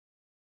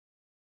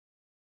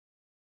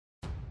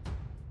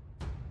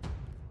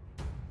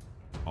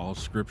All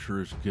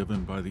Scripture is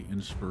given by the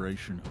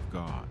inspiration of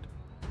God,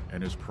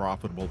 and is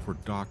profitable for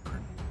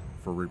doctrine,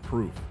 for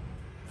reproof,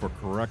 for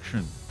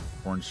correction,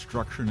 for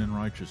instruction in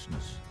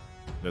righteousness,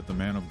 that the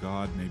man of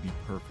God may be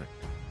perfect,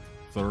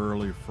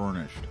 thoroughly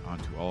furnished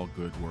unto all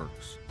good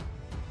works.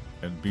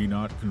 And be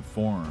not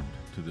conformed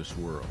to this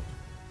world,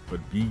 but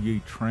be ye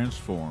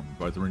transformed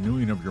by the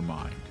renewing of your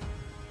mind,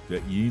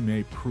 that ye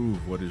may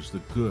prove what is the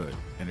good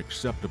and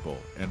acceptable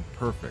and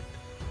perfect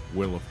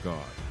will of God.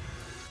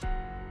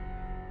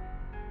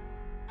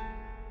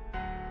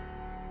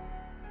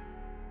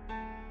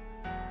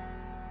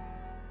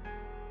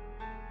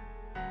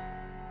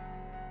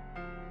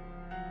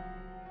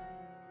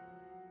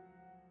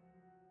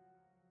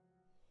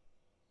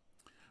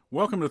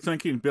 Welcome to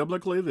Thinking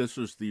Biblically. This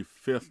is the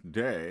 5th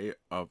day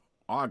of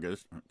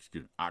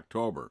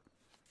October.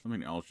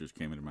 Something else just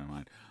came into my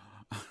mind.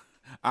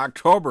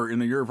 October in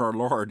the year of our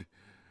Lord,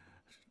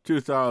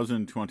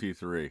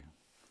 2023.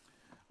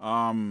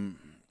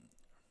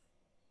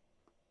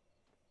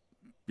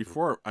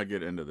 Before I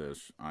get into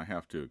this, I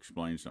have to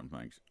explain some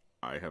things.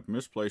 I have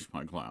misplaced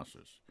my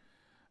glasses.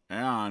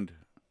 And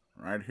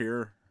right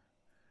here,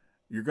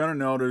 you're going to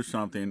notice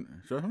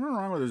something. So something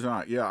wrong with his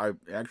eye. Yeah,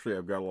 I've got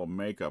a little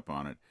makeup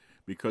on it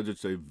because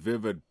it's a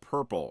vivid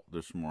purple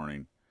this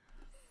morning.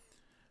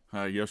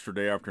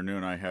 Yesterday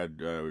afternoon, I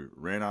had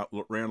ran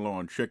low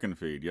on chicken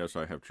feed. Yes,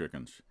 I have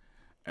chickens,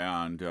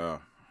 and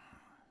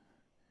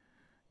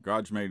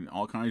God's made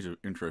all kinds of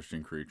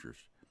interesting creatures.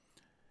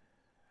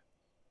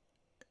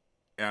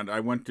 And I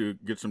went to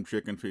get some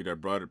chicken feed. I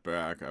brought it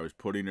back. I was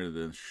putting it in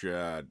the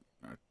shed,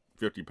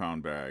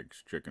 50-pound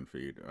bags, chicken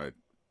feed. I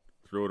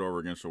threw it over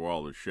against the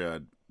wall of the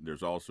shed.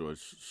 There's also a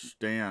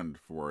stand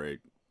for a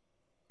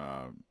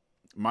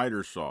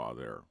miter saw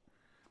there,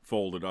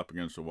 folded up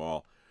against the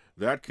wall.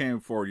 That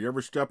came forward. You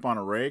ever step on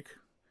a rake?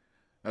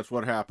 That's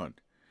what happened.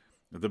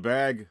 The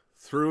bag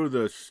threw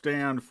the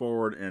stand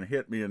forward and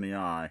hit me in the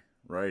eye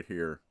right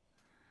here.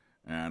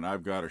 And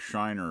I've got a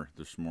shiner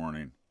this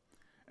morning.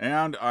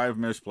 And I've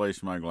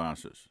misplaced my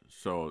glasses.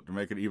 So to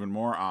make it even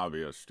more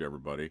obvious to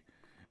everybody,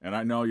 and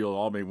I know you'll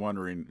all be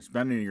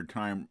spending your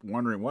time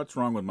wondering what's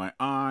wrong with my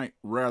eye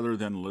rather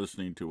than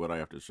listening to what I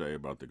have to say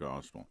about the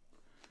gospel.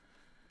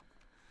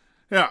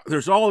 Yeah,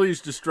 there's all these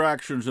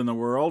distractions in the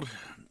world,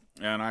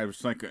 and I was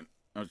thinking,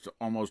 I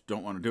almost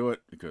don't want to do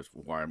it because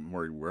why I'm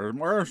worried.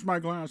 Where's my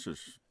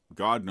glasses?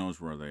 God knows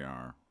where they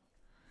are,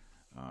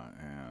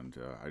 and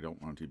I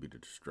don't want to be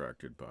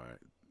distracted by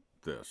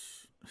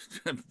this.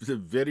 The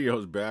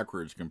video's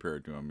backwards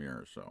compared to a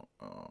mirror, so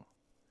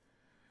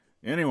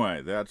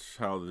anyway, that's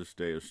how this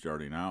day is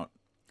starting out.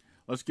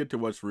 Let's get to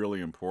what's really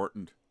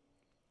important.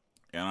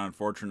 And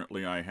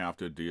unfortunately, I have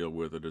to deal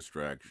with a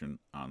distraction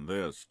on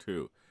this,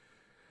 too.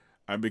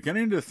 I'm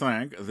beginning to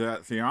think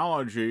that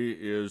theology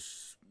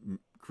is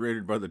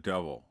created by the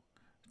devil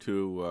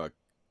to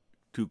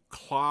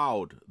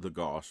cloud the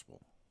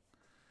gospel.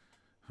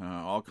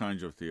 All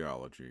kinds of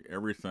theology.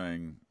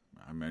 Everything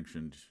I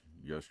mentioned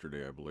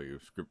yesterday, I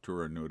believe.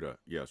 Scriptura nuda.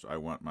 Yes, I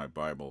want my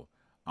Bible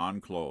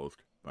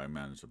unclothed by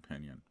men's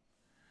opinion,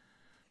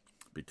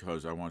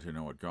 because I want to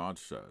know what God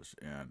says,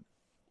 and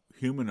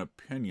human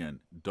opinion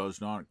does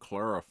not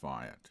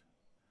clarify it.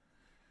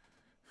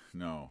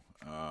 No.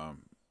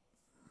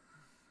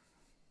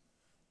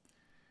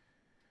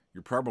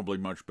 You're probably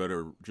much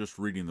better just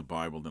reading the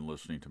Bible than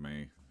listening to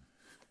me.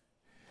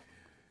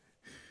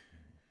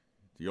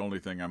 The only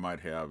thing I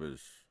might have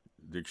is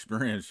the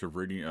experience of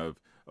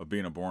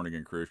being a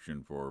born-again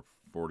Christian for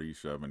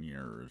 47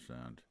 years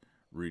and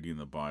reading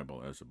the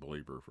Bible as a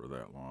believer for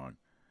that long.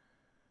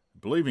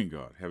 Believing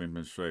God, having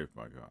been saved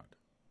by God.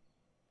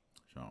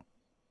 So,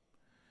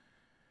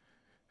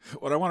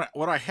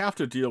 what I have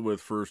to deal with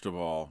first of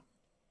all,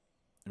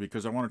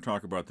 because I want to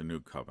talk about the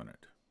new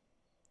covenant.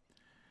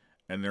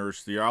 And there's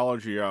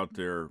theology out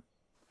there.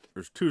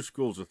 There's two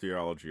schools of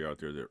theology out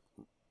there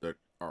that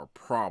are a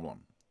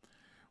problem.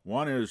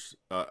 One is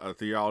a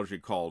theology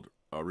called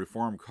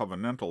Reformed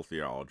Covenantal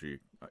Theology,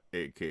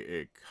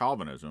 aka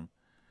Calvinism,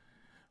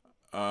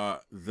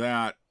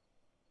 that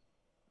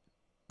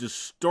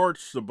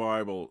distorts the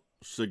Bible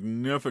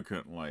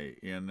significantly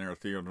in their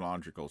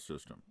theological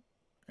system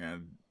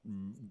and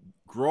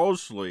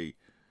grossly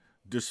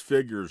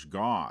disfigures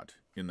God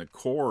in the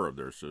core of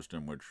their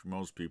system, which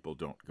most people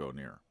don't go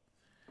near.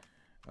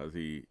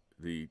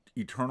 The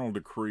eternal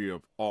decree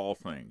of all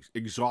things,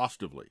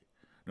 exhaustively.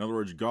 In other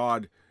words,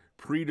 God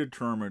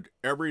predetermined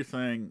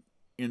everything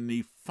in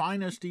the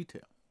finest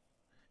detail,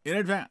 in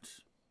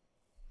advance.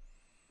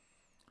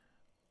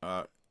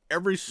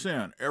 Every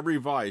sin, every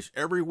vice,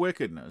 every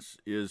wickedness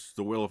is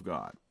the will of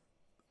God.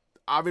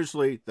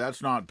 Obviously,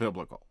 that's not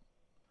biblical.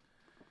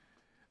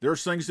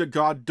 There's things that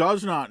God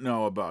does not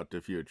know about the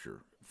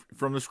future.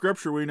 From the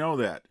Scripture, we know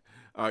that.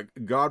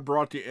 God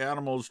brought the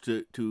animals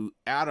to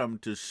Adam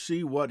to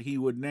see what he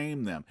would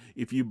name them.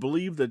 If you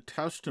believe the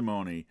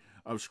testimony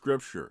of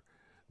Scripture,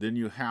 then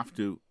you have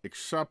to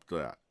accept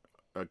that.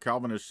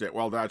 Calvinists say,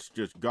 well, that's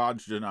just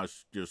God's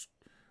just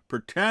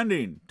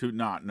pretending to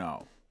not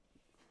know.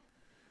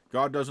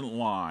 God doesn't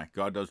lie.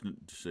 God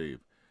doesn't deceive.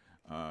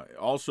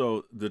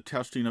 Also, the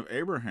testing of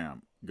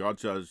Abraham. God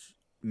says,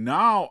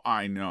 now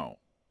I know.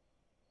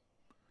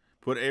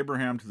 Put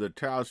Abraham to the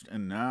test,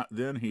 and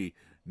then he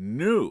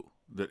knew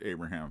that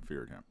Abraham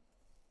feared him.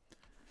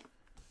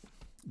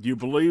 Do you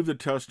believe the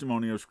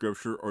testimony of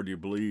Scripture, or do you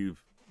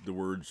believe the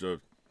words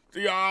of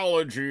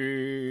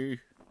theology?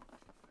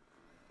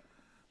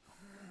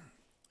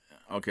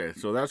 Okay,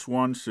 so that's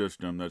one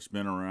system that's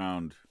been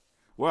around,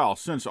 well,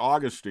 since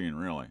Augustine,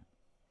 really.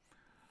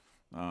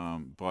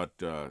 But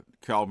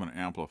Calvin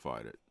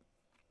amplified it.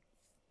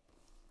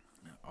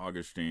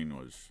 Augustine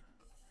was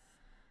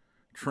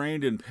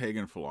trained in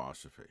pagan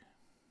philosophy.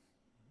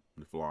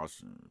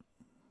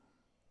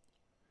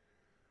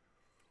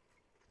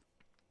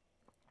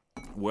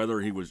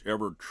 Whether he was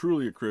ever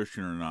truly a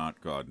Christian or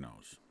not, God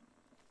knows.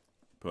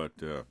 But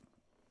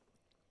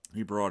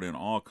he brought in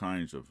all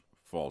kinds of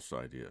false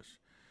ideas.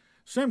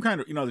 Same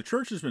kind of, the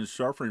church has been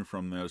suffering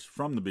from this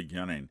from the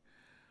beginning.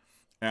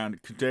 And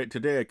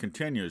today it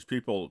continues.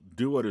 People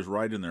do what is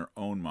right in their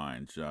own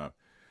minds.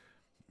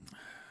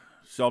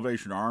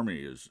 Salvation Army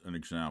is an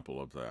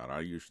example of that. I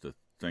used to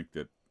think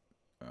that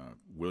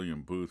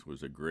William Booth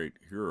was a great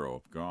hero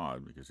of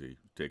God because he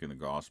taken the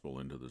gospel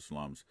into the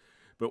slums.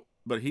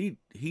 But he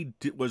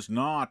was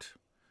not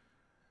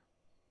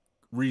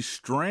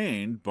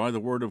restrained by the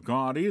word of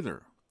God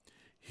either.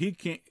 He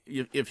can't,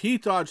 if he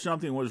thought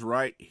something was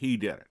right, he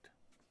did it.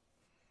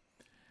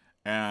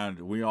 And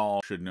we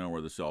all should know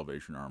where the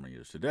Salvation Army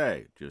is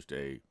today. Just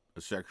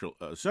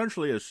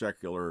essentially a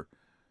secular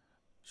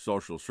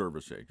social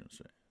service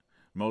agency.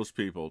 Most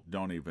people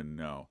don't even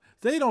know.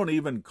 They don't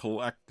even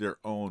collect their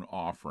own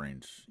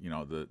offerings,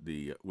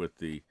 with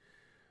the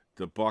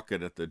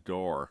bucket at the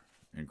door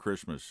in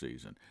Christmas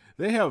season.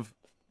 They have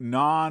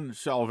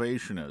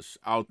non-salvationists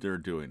out there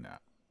doing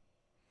that.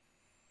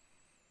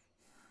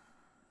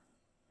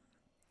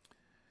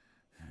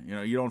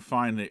 You don't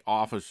find the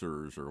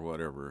officers or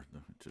whatever.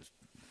 Just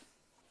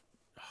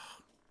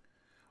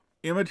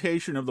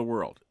imitation of the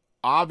world.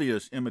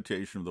 Obvious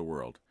imitation of the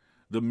world.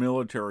 The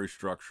military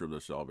structure of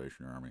the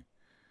Salvation Army.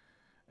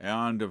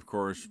 And, of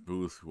course,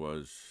 Booth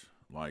was,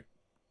 like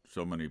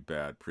so many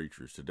bad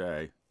preachers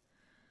today,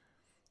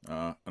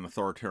 an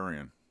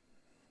authoritarian.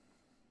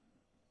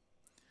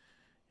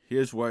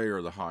 His way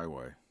or the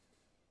highway.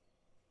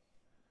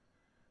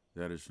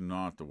 That is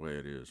not the way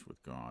it is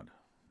with God.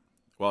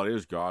 Well, it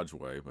is God's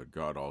way, but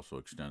God also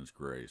extends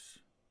grace.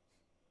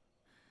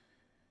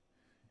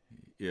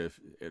 If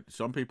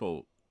some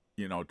people,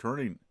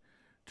 turning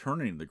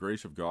the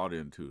grace of God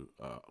into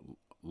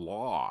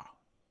law,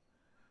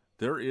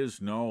 there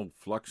is no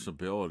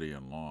flexibility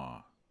in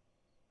law.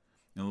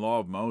 In the law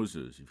of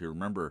Moses, if you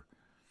remember,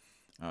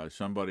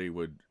 somebody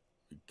would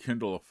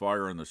kindle a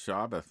fire on the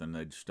Sabbath and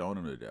they'd stone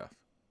him to death.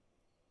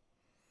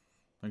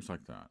 Things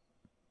like that.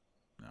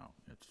 No,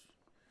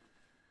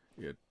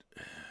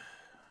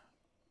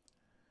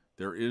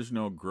 there is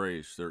no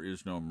grace, there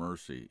is no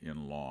mercy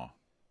in law,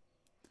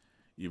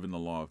 even the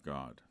law of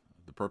God.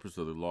 The purpose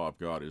of the law of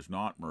God is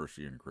not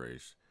mercy and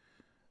grace.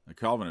 The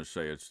Calvinists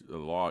say the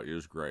law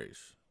is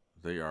grace.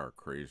 They are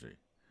crazy.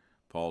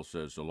 Paul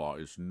says the law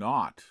is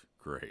not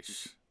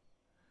grace.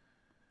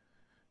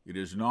 It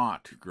is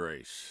not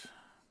grace.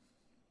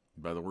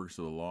 By the works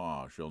of the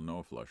law shall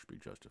no flesh be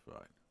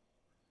justified.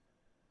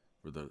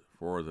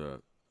 Through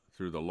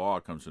the law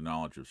comes the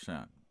knowledge of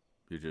sin.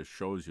 It just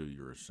shows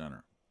you're a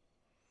sinner.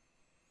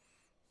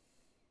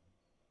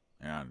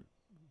 And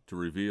to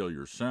reveal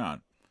your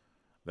sin,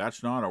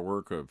 that's not a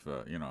work of,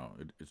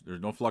 there's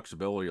no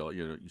flexibility.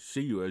 You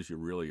see you as you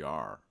really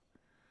are.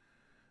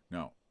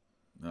 No.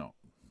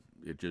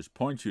 It just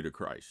points you to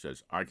Christ.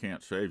 Says, I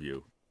can't save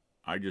you.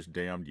 I just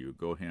damned you.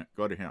 Go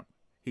to him.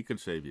 He can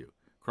save you.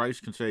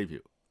 Christ can save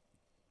you.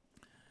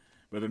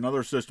 But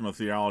another system of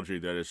theology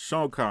that is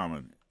so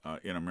common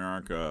in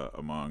America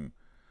among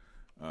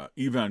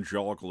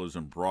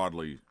evangelicalism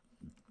broadly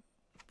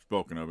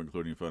spoken of,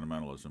 including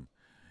fundamentalism,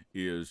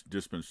 is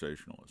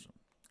dispensationalism.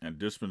 And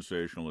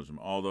dispensationalism,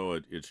 although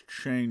it's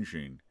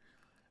changing,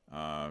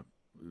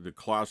 the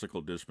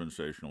classical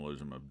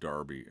dispensationalism of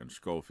Darby and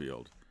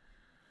Schofield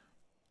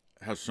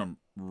has some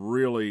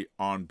really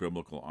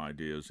unbiblical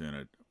ideas in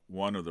it.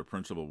 One of the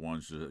principal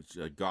ones is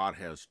that God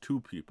has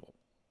two people.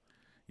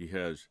 He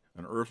has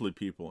an earthly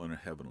people and a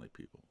heavenly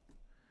people.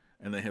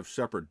 And they have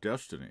separate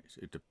destinies.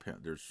 It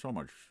depends. There's so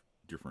much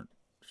different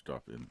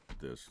stuff in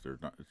this.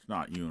 It's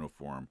not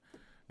uniform.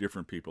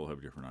 Different people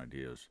have different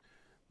ideas.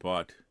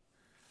 But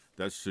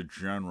that's the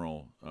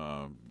general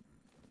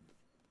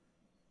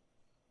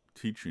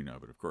teaching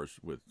of it. Of course,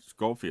 with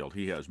Schofield,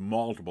 he has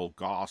multiple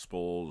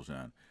gospels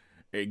and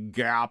a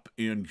gap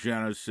in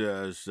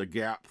Genesis, a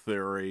gap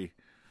theory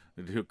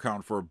to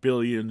account for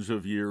billions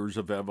of years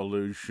of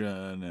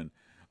evolution and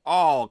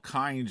all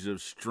kinds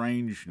of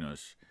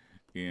strangeness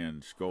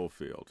in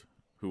Schofield,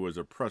 who was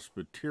a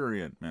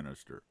Presbyterian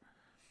minister.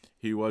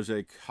 He was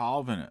a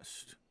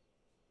Calvinist.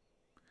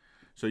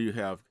 So you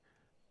have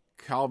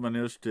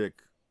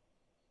Calvinistic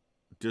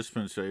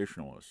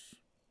dispensationalists.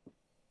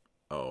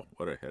 Oh,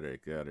 what a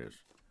headache that is.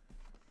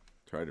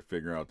 Try to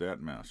figure out that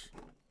mess.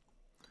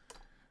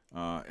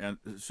 And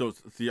so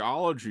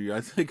theology,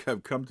 I think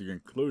I've come to the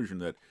conclusion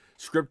that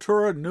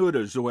Scriptura Nuda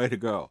is the way to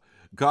go.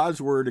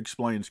 God's Word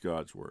explains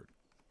God's Word.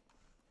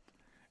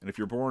 And if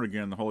you're born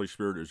again, the Holy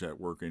Spirit is at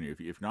work in you. If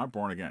you're not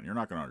born again, you're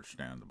not going to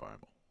understand the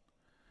Bible.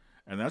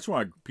 And that's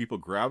why people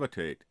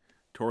gravitate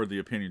toward the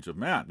opinions of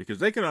men, because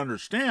they can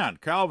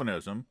understand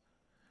Calvinism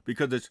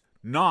because it's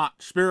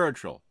not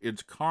spiritual.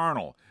 It's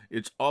carnal.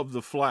 It's of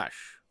the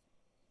flesh.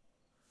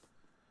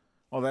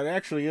 Well, that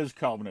actually is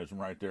Calvinism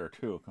right there,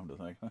 too, come to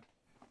think.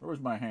 Where was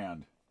my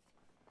hand?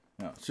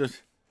 No, it's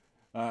just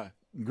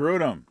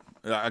Grudem,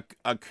 a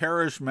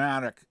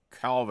charismatic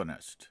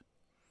Calvinist.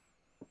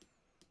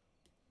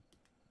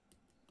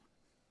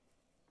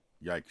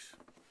 Yikes.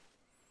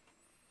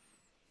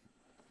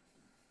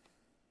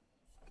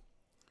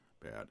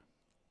 Bad.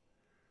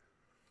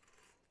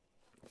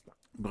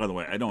 By the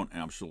way, I don't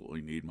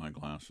absolutely need my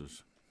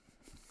glasses.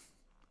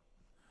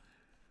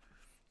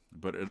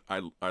 But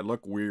I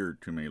look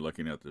weird to me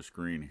looking at the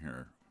screen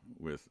here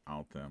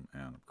without them.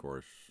 And, of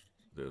course,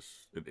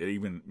 it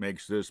even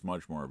makes this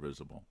much more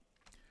visible.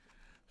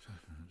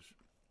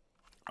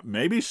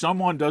 Maybe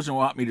someone doesn't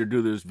want me to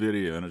do this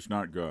video, and it's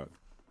not God.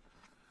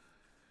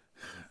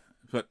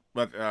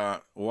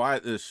 But why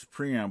this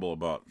preamble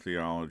about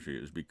theology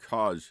is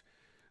because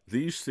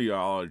these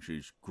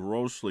theologies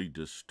grossly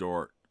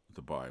distort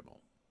the Bible.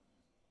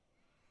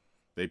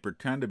 They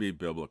pretend to be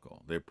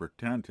biblical. They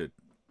pretend to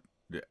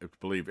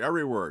believe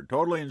every word,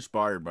 totally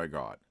inspired by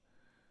God.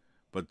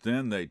 But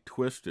then they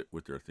twist it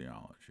with their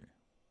theology.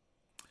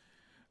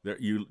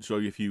 So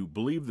if you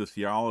believe the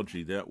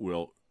theology, that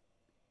will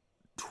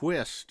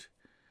twist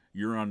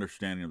your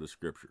understanding of the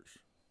Scriptures.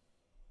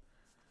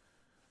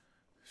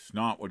 It's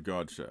not what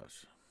God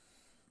says.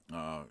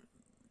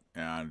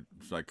 And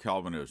it's like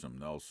Calvinism.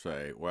 They'll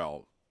say,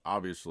 well,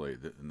 obviously,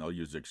 and they'll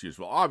use the excuse,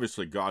 well,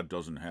 obviously God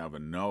doesn't have a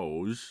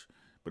nose,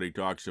 but he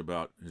talks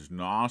about his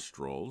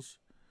nostrils.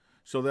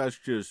 So that's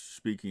just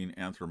speaking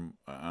in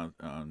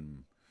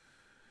an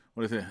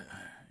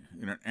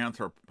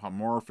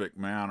anthropomorphic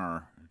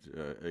manner,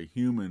 a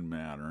human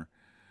manner.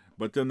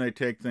 But then they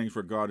take things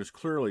where God is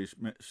clearly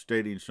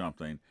stating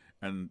something,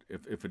 and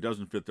if it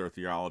doesn't fit their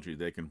theology,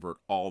 they convert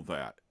all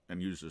that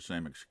and use the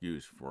same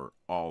excuse for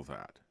all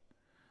that.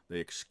 They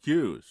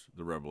excuse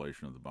the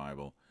revelation of the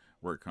Bible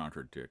where it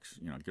contradicts,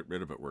 get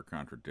rid of it where it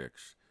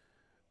contradicts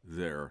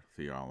their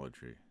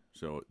theology.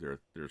 So their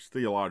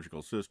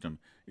theological system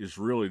is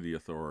really the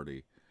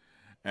authority,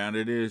 and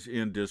it is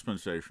in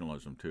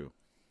dispensationalism too.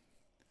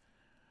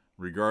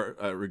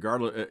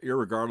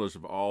 Irregardless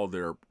of all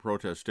their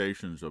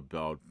protestations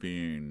about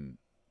being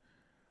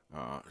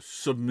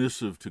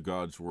submissive to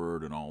God's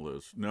word and all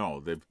this,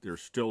 no, they're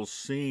still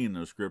seeing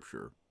the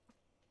Scripture,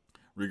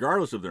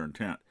 regardless of their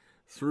intent,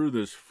 through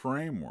this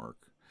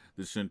framework,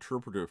 this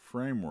interpretive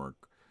framework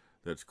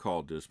that's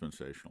called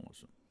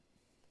dispensationalism.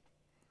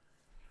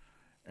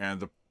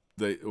 And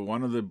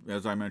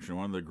as I mentioned,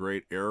 one of the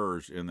great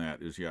errors in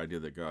that is the idea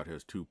that God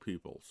has two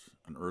peoples,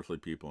 an earthly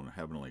people and a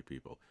heavenly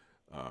people,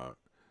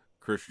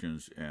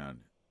 Christians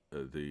and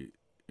the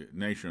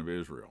nation of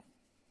Israel,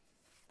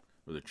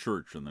 or the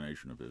church and the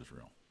nation of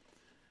Israel.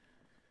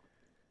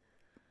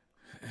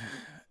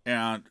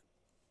 And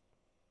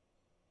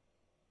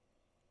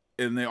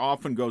they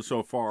often go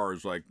so far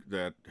as like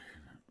that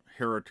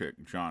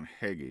heretic John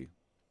Hagee,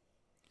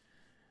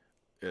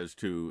 as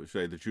to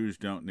say the Jews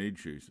don't need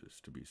Jesus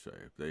to be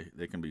saved.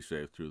 They can be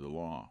saved through the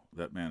law.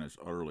 That man is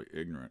utterly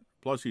ignorant.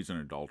 Plus, he's an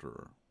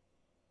adulterer,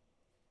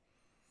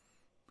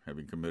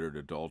 having committed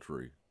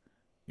adultery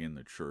in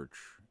the church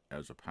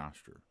as a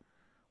pastor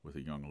with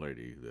a young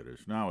lady that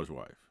is now his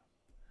wife.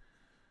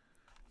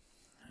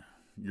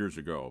 Years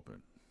ago, but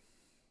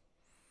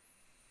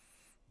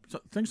so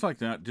things like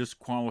that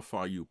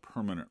disqualify you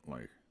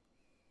permanently.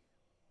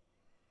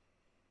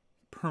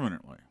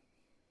 Permanently.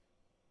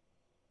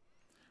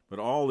 But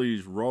all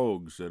these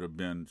rogues that have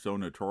been so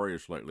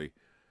notorious lately,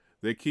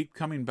 they keep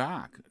coming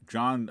back.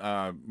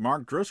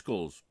 Mark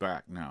Driscoll's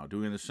back now,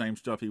 doing the same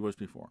stuff he was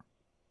before.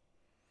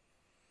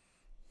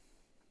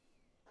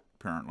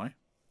 Apparently.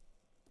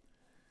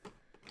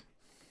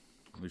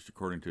 At least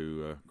according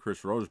to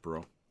Chris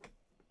Roseborough,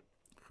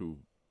 who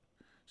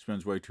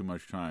spends way too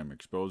much time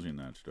exposing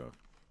that stuff.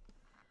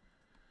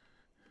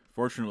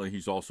 Fortunately,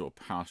 he's also a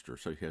pastor,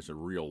 so he has a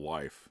real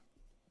life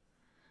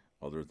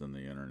other than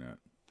the internet.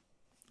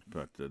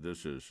 But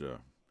this is...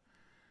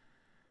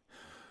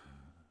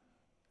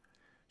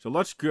 So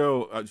let's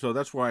go... so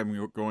that's why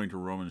I'm going to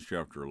Romans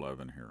chapter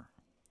 11 here.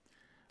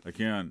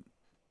 Again,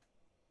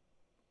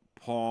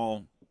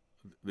 Paul,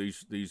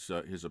 his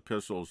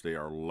epistles, they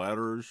are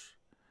letters.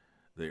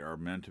 They are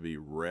meant to be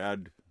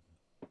read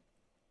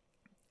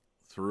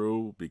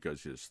through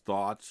because his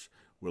thoughts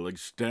will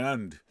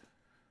extend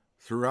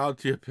throughout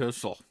the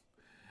epistle.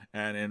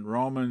 And in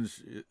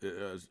Romans,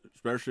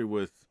 especially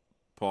with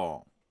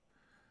Paul,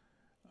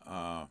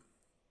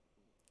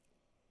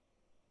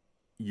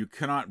 you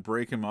cannot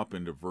break him up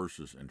into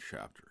verses and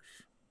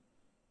chapters.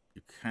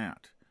 You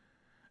can't.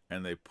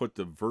 and they put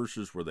the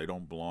verses where they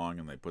don't belong,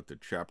 and they put the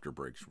chapter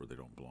breaks where they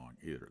don't belong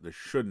either. There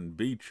shouldn't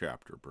be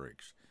chapter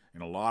breaks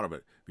in a lot of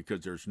it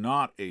because there's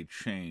not a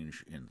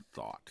change in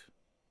thought.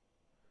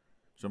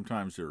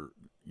 Sometimes he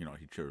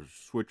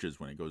switches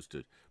when he goes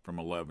from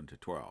 11 to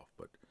 12,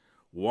 but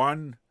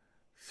 1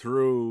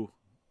 through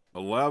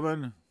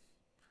 11,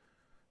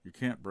 you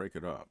can't break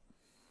it up.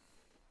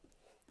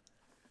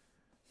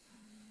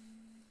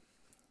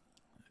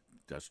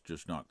 That's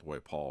just not the way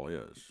Paul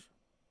is.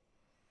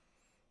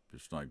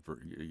 Just like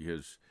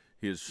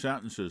his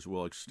sentences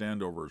will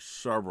extend over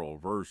several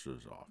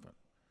verses often.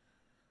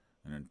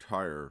 An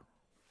entire,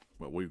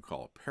 what we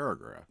call a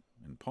paragraph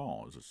in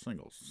Paul is a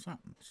single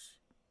sentence.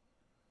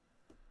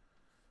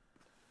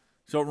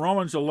 So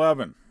Romans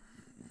 11.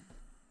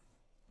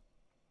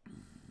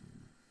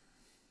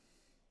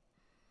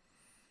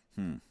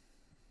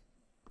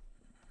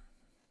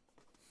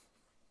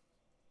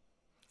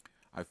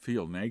 I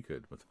feel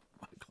naked with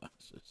my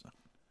glasses on.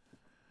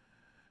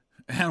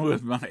 And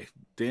with my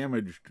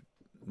damaged,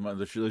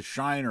 the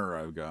shiner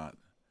I've got.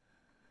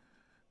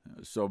 It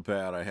was so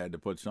bad I had to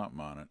put something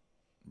on it.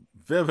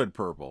 Vivid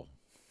purple.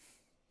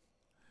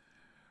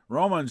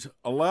 Romans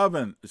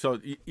 11. So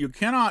you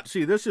cannot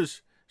see, this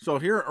is, so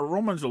here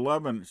Romans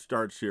 11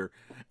 starts here.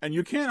 And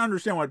you can't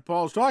understand what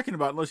Paul's talking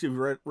about unless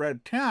you've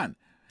read 10.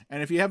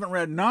 And if you haven't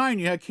read 9,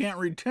 you can't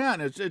read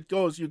 10. It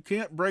goes, you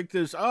can't break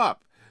this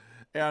up.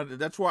 And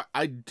that's why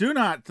I do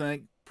not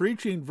think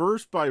preaching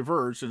verse by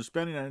verse and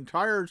spending an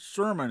entire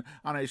sermon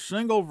on a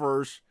single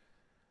verse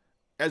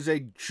as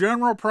a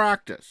general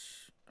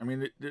practice. I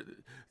mean,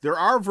 there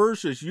are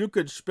verses you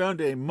could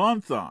spend a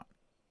month on,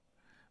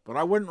 but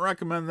I wouldn't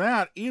recommend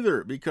that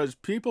either because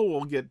people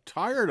will get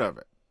tired of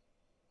it.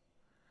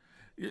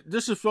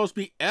 This is supposed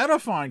to be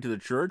edifying to the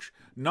church,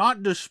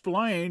 not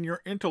displaying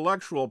your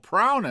intellectual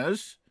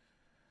prowess.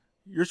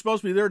 You're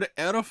supposed to be there to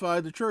edify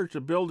the church,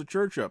 to build the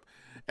church up.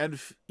 And,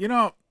 you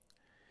know,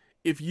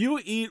 if you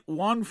eat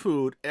one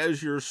food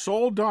as your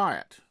sole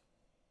diet,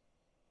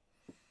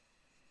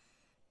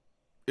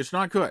 it's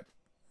not good.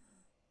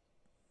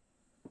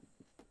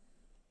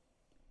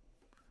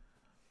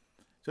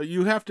 So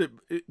you have to,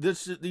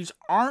 these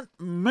aren't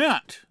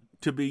meant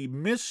to be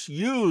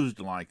misused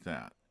like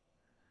that.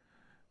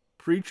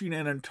 Preaching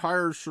an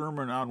entire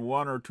sermon on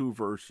 1 or 2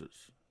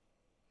 verses.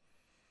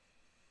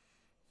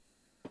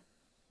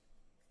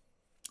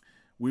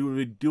 We would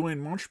be doing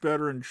much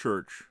better in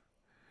church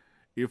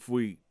if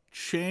we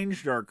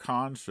changed our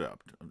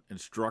concept and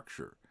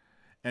structure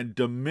and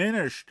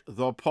diminished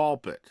the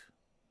pulpit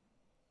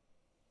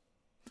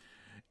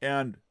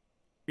and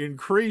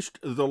increased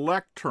the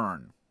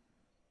lectern.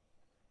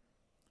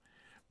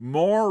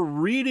 More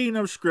reading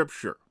of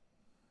Scripture,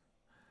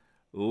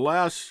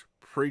 less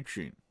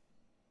preaching.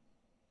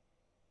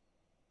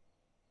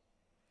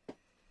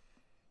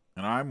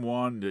 And I'm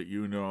one that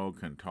you know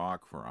can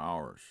talk for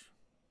hours.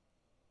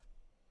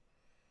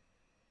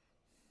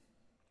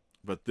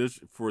 But this,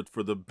 for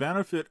the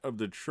benefit of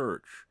the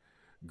church,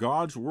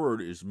 God's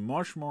word is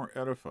much more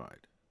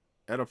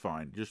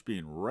edifying, just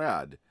being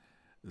read,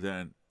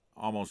 than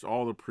almost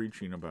all the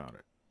preaching about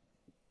it.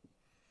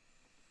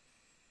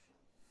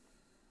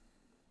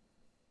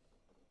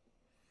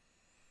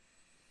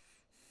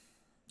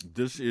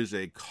 This is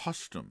a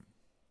custom.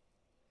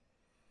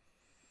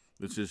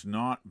 This is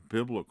not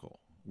biblical.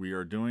 We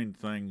are doing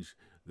things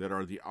that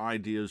are the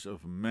ideas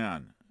of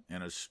men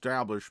and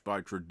established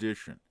by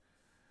tradition.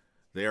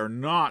 They are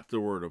not the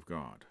Word of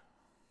God.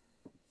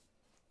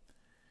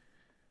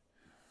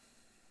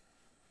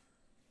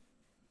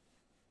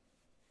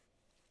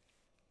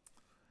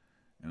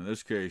 In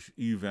this case,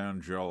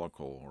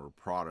 evangelical or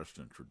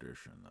Protestant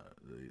tradition,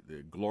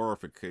 the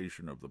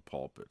glorification of the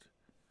pulpit.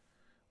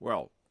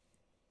 Well,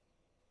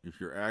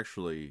 if you're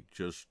actually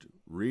just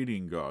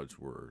reading God's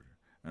Word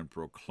and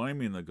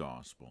proclaiming the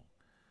gospel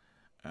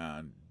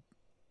and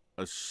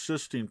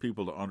assisting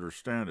people to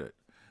understand it,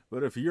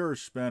 but if you're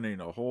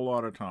spending a whole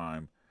lot of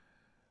time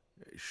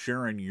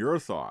sharing your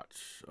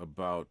thoughts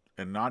about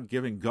and not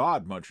giving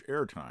God much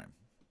airtime,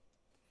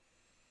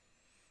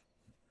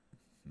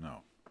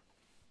 no,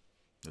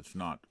 that's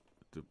not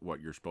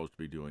what you're supposed to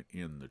be doing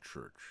in the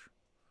church.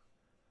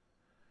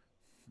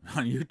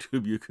 On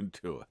YouTube, you can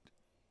do it.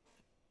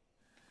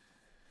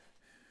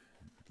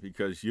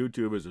 Because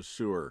YouTube is a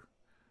sewer.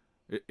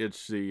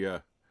 It's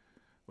the,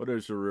 what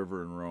is the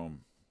river in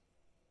Rome?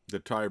 The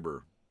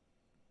Tiber.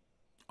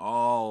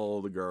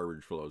 All the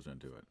garbage flows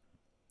into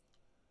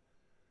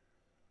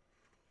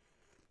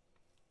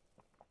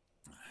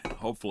it.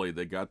 Hopefully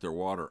they got their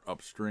water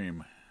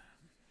upstream.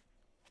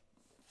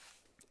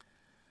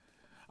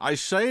 I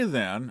say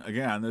then,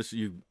 again, this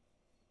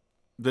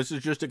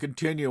is just a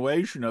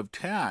continuation of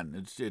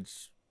 10.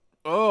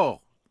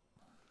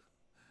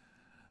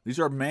 These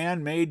are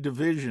man-made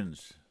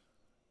divisions.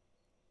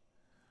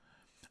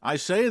 I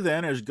say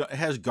then,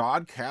 has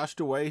God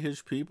cast away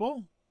his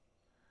people?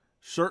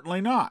 Certainly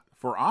not,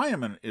 for I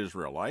am an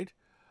Israelite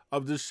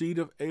of the seed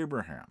of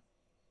Abraham,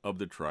 of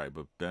the tribe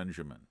of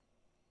Benjamin.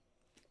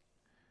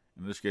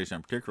 In this case,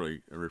 I'm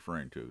particularly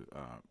referring to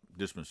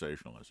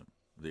dispensationalism,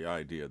 the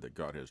idea that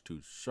God has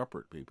two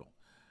separate people.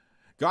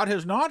 God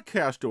has not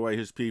cast away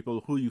his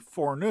people who he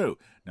foreknew.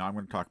 Now I'm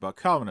going to talk about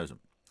Calvinism.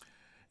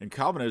 In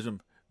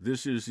Calvinism,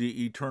 this is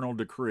the eternal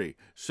decree.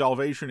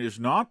 Salvation is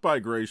not by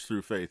grace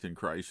through faith in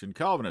Christ in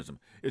Calvinism.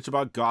 It's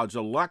about God's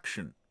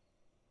election.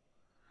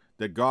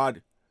 That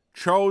God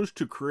chose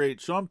to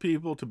create some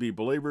people to be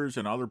believers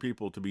and other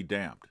people to be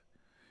damned.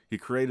 He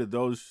created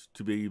those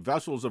to be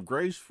vessels of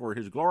grace for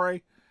his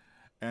glory,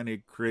 and he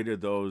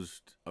created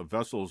those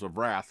vessels of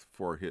wrath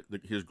for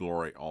his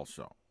glory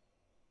also.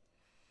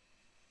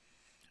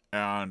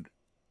 And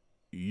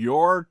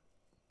your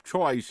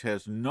choice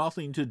has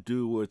nothing to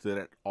do with it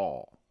at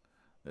all.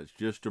 That's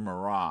just a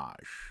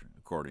mirage,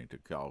 according to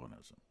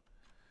Calvinism.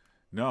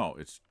 No,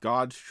 it's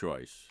God's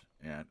choice,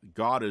 and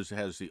God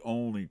has the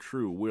only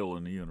true will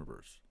in the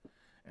universe.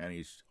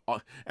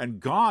 And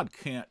God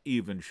can't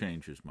even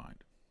change his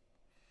mind.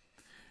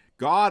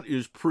 God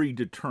is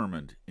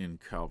predetermined in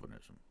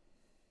Calvinism.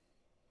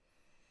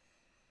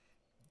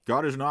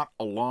 God is not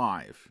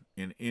alive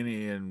in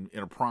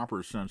a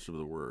proper sense of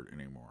the word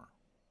anymore.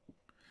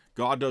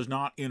 God does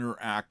not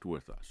interact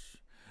with us.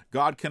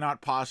 God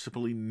cannot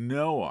possibly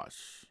know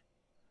us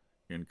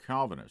in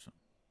Calvinism,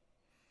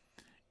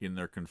 in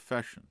their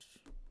confessions.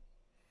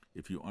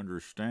 If you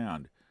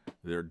understand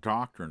their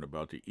doctrine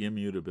about the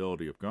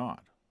immutability of God,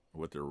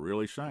 what they're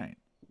really saying.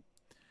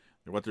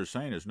 What they're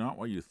saying is not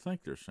what you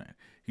think they're saying.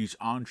 He's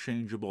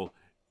unchangeable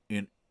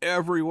in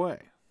every way.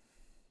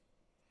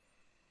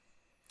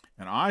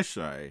 And I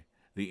say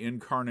the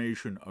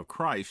incarnation of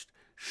Christ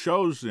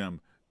shows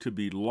them to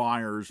be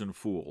liars and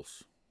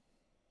fools,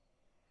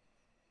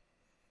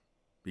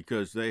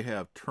 because they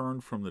have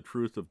turned from the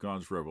truth of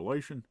God's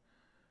revelation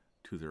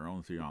to their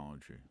own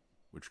theology,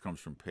 which comes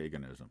from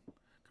paganism,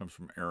 comes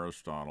from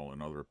Aristotle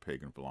and other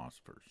pagan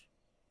philosophers.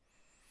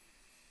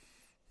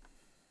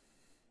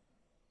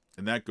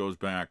 And that goes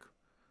back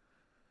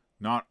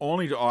not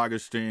only to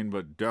Augustine,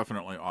 but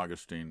definitely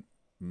Augustine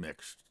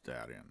mixed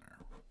that in there.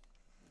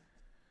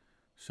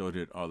 So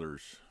did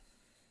others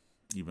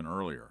even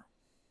earlier.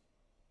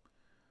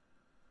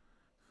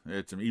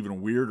 It's some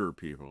even weirder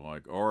people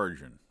like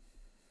Origen.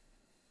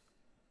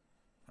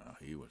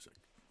 He was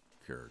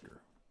a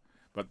character.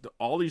 But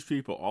all these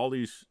people, all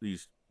these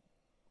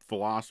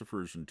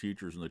philosophers and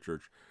teachers in the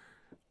church,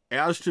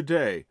 as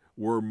today,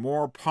 were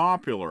more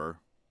popular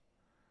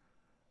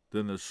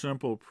than the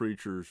simple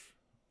preachers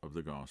of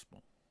the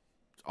gospel.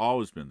 It's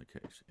always been the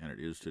case, and it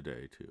is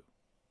today too.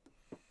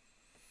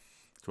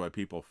 That's why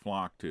people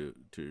flock to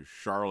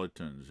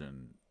charlatans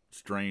and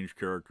strange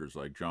characters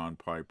like John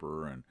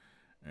Piper and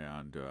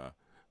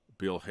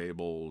Bill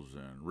Hybels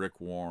and Rick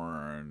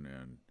Warren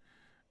and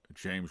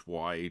James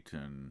White,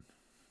 and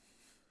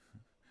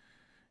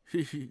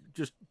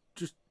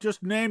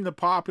just name the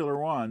popular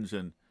ones.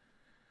 And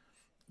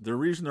the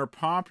reason they're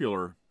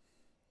popular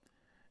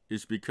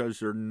is because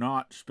they're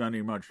not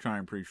spending much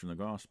time preaching the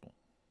gospel.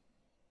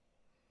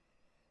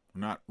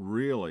 They're not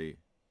really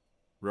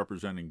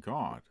representing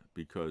God,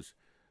 because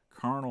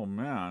carnal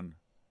men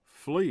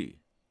flee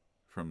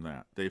from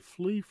that. They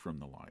flee from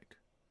the light.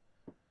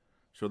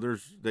 So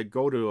they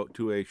go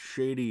to a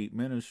shady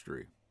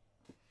ministry.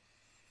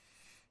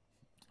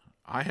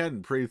 I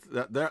hadn't preached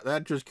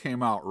that just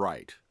came out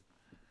right.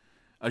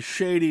 A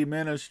shady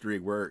ministry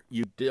where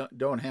you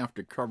don't have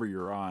to cover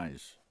your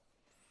eyes.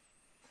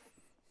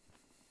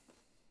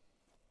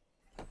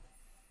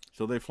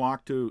 So they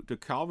flock to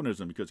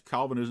Calvinism, because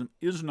Calvinism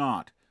is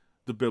not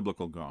the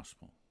biblical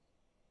gospel.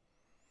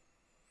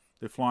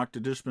 They flock to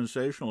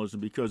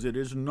dispensationalism because it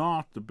is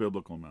not the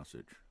biblical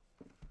message.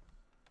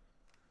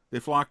 They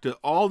flock to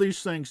all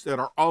these things that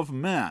are of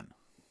men.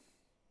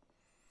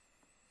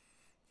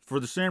 For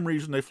the same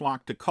reason they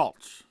flock to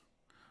cults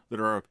that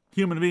are of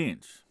human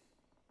beings,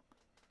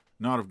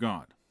 not of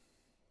God.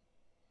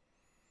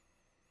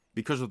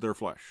 Because of their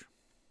flesh.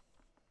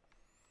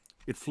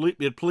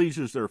 It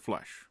pleases their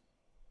flesh.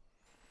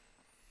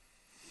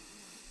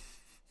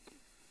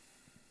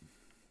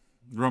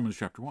 Romans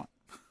chapter 1.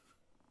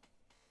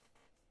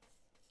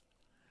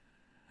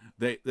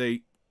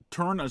 They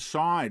turn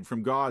aside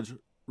from God's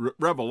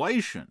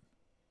revelation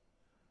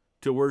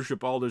to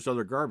worship all this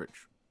other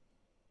garbage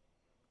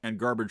and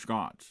garbage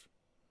gods.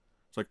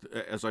 It's like,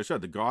 as I said,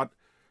 the God,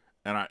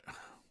 and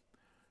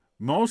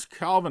most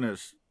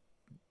Calvinists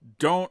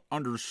don't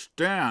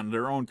understand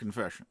their own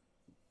confession,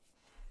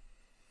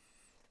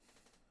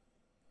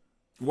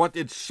 what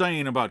it's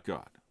saying about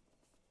God.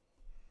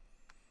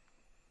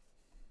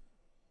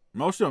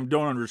 Most of them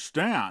don't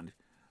understand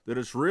that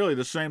it's really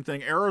the same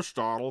thing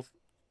Aristotle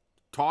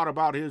taught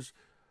about his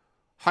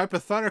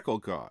hypothetical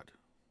God.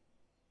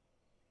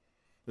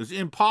 It's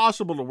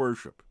impossible to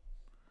worship,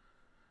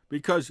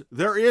 because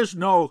there is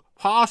no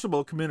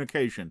possible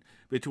communication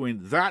between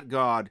that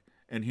God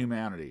and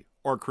humanity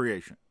or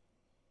creation.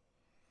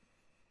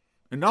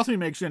 And nothing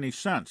makes any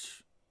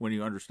sense when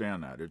you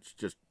understand that. It's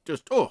just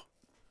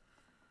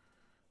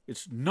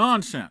it's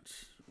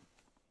nonsense.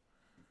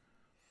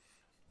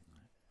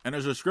 And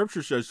as the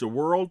scripture says, the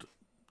world,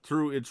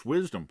 through its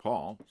wisdom,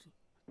 Paul,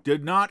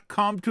 did not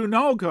come to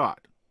know God.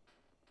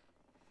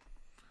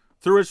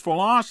 through his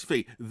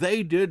philosophy.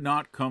 They did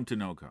not come to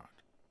know God.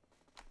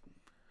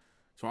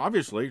 So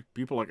obviously,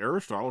 people like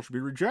Aristotle should be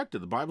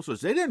rejected. The Bible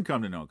says they didn't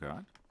come to know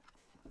God.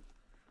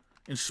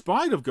 In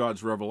spite of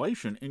God's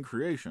revelation in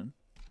creation,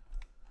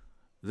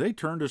 they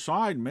turned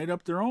aside and made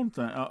up their own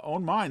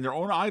mind, their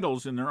own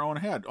idols in their own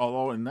head.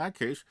 Although in that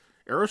case,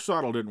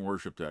 Aristotle didn't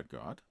worship that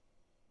God.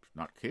 He's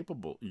not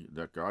capable.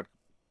 That God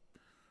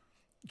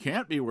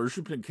can't be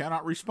worshipped and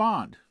cannot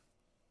respond.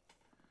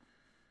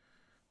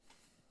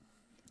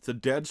 It's a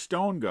dead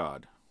stone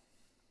God.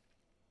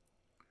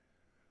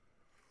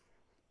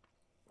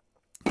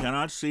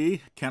 Cannot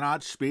see,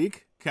 cannot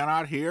speak,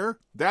 cannot hear.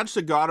 That's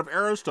the God of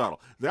Aristotle.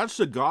 That's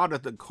the God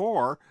at the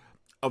core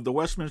of the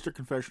Westminster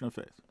Confession of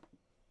Faith.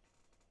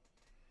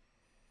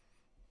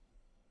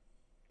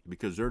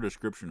 Because their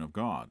description of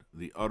God,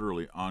 the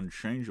utterly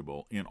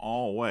unchangeable in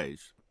all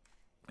ways,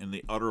 and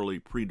the utterly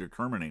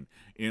predetermining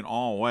in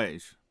all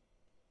ways,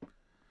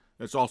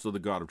 that's also the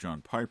God of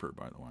John Piper,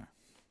 by the way.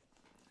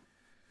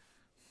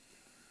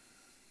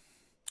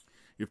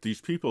 If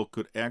these people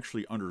could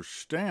actually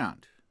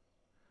understand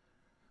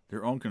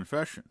their own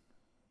confession,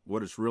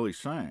 what it's really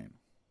saying,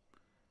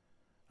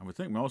 I would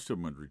think most of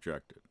them would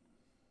reject it.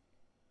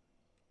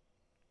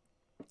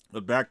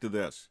 But back to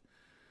this.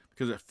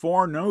 Because it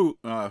foreknew,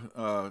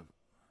 God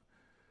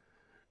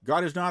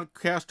has not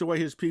cast away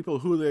his people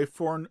who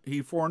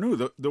he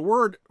foreknew. The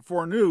word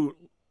foreknew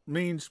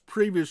means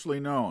previously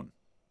known.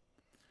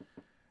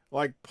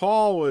 Like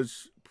Paul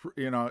was,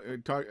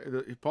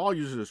 Paul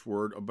uses this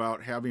word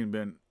about having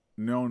been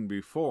known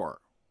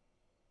before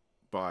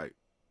by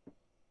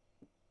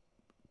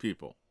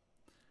people.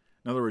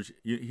 In other words,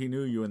 he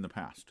knew you in the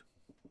past.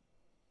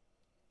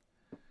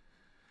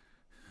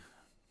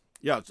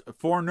 Yeah, it's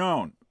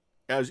foreknown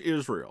as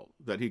Israel,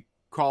 that he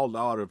called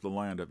out of the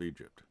land of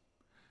Egypt,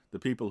 the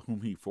people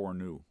whom he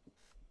foreknew.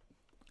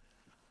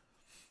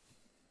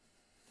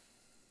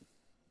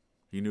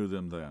 He knew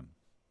them then.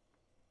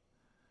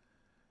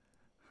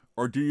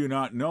 Or do you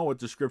not know what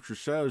the scripture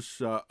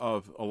says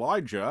of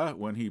Elijah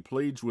when he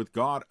pleads with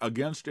God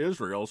against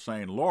Israel,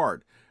 saying,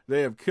 Lord,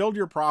 they have killed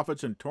your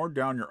prophets and torn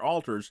down your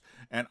altars,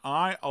 and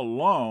I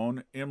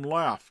alone am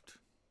left.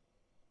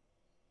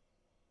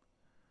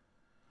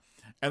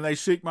 And they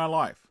seek my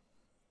life.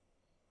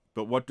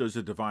 But what does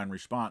the divine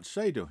response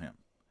say to him?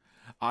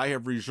 I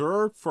have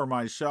reserved for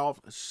myself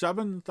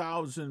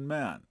 7,000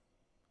 men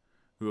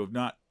who have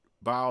not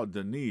bowed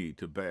the knee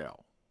to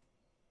Baal.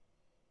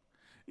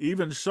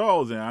 Even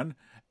so, then,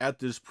 at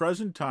this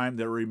present time,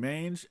 there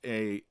is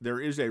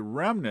a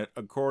remnant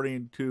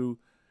according to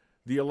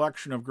the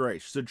election of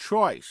grace, the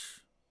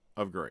choice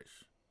of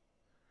grace.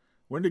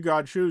 When did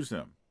God choose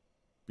them?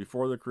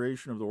 Before the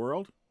creation of the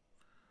world?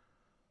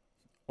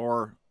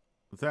 Or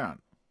then?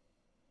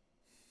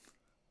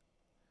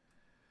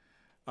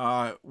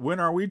 When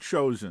are we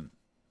chosen?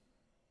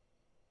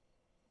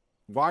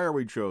 Why are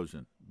we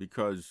chosen?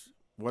 Because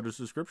what does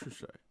the scripture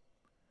say?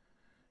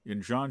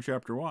 In John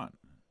chapter 1.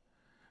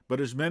 But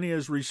as many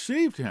as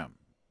received him,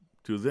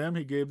 to them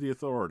he gave the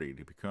authority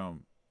to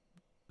become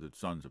the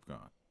sons of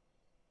God.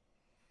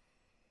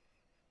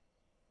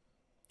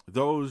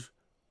 Those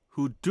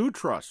who do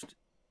trust,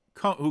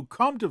 who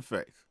come to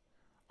faith,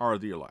 are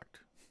the elect.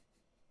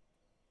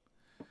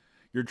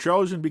 You're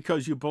chosen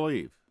because you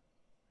believe.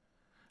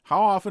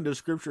 How often does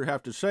Scripture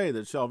have to say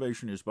that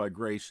salvation is by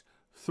grace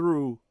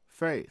through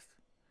faith?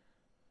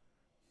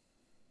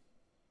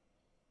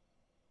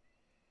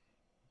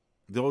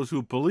 Those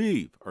who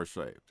believe are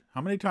saved.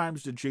 How many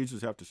times did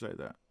Jesus have to say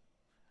that?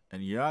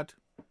 And yet,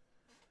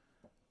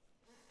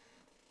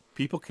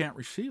 people can't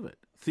receive it.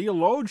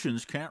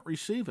 Theologians can't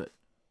receive it.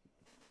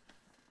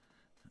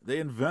 They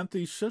invent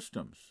these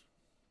systems.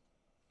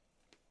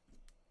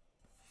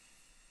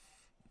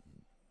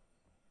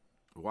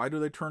 Why do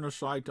they turn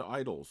aside to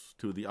idols,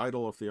 to the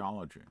idol of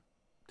theology,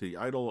 to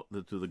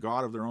the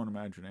God of their own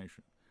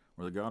imagination,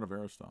 or the God of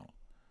Aristotle?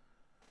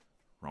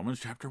 Romans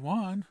chapter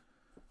 1.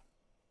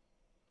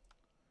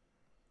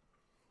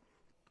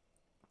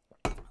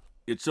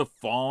 It's a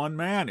fallen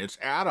man. It's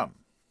Adam.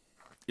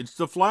 It's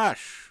the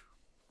flesh.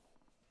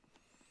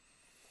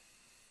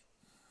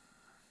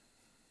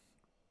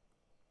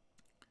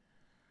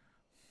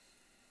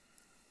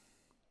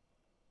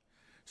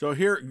 So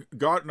here,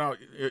 God, now,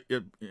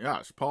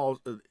 yes,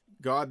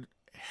 God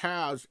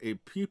has a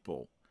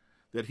people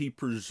that he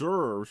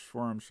preserves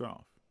for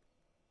himself.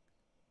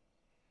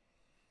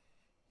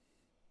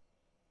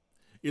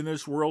 In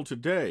this world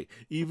today,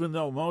 even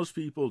though most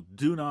people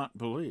do not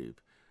believe,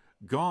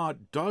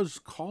 God does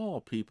call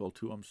people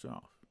to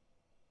himself.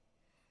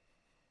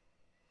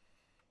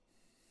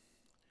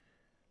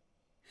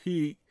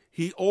 He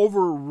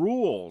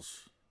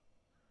overrules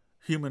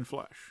human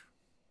flesh.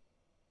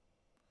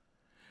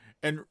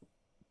 And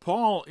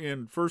Paul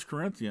in 1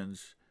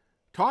 Corinthians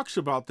talks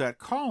about that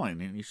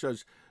calling, and he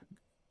says,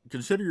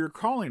 consider your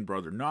calling,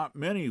 brother, not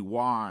many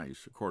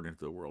wise according to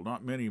the world,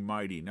 not many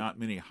mighty, not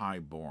many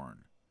high-born.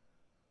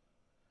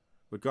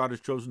 But God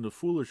has chosen the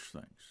foolish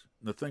things,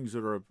 the things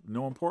that are of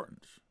no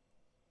importance,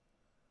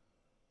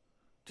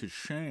 to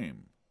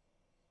shame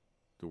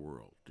the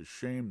world, to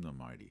shame the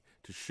mighty,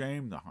 to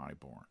shame the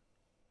highborn,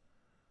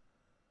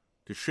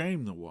 to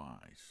shame the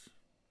wise.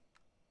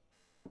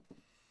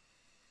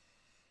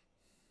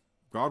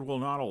 God will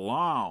not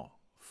allow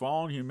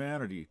fallen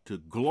humanity to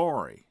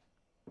glory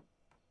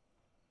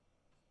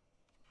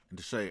and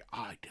to say,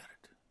 I did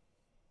it.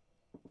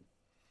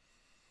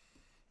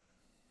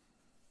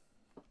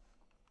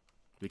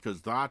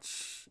 Because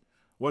that's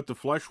what the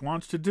flesh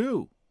wants to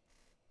do.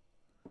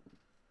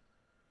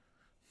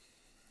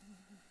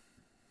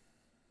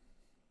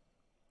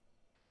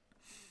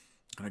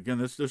 And again,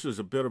 this is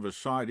a bit of a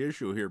side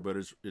issue here, but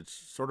it's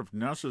sort of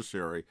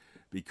necessary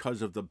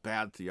because of the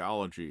bad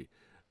theology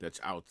that's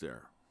out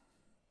there.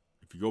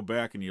 If you go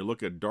back and you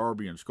look at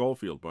Darby and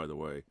Schofield, by the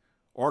way,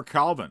 or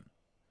Calvin,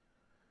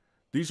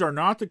 these are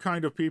not the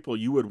kind of people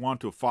you would want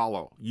to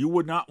follow. You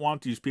would not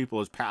want these people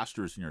as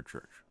pastors in your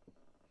church.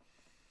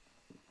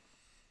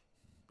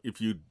 If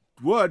you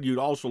would, you'd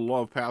also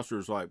love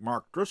pastors like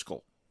Mark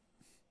Driscoll.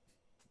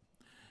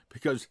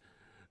 Because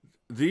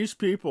these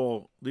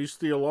people, these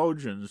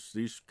theologians,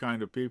 these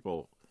kind of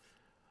people,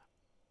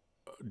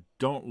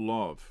 don't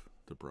love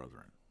the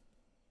brethren.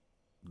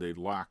 They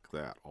lack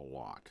that a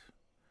lot.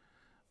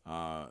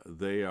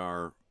 They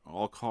are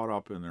all caught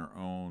up in their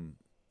own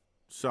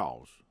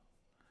selves,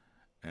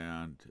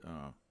 and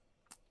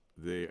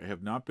they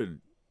have not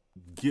been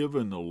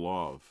given the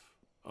love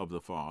of the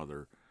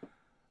Father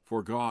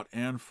for God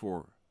and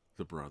for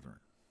the brethren.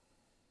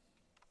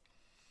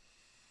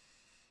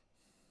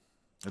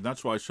 And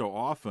that's why so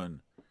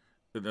often,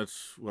 and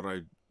that's what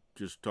I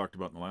just talked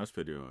about in the last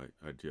video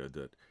I did,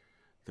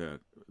 that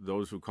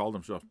those who call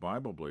themselves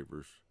Bible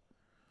believers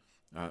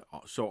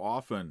so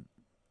often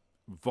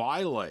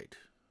violate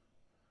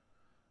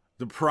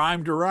the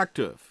prime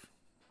directive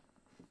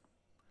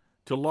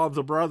to love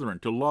the brethren,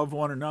 to love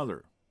one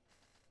another,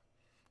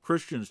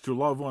 Christians to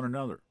love one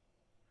another,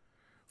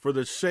 for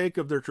the sake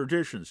of their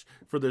traditions,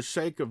 for the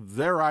sake of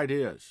their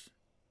ideas,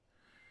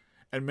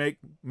 and make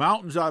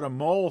mountains out of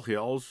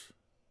molehills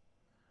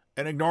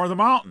and ignore the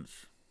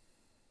mountains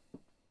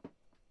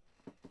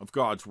of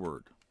God's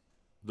Word.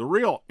 The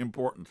real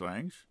important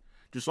things,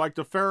 just like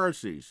the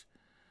Pharisees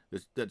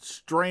that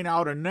strain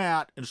out a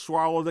gnat and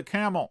swallow the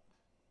camel,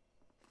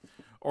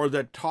 or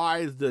that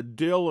tithe the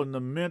dill and the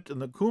mint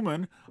and the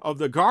cumin of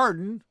the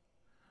garden,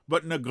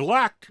 but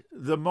neglect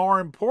the more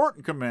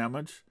important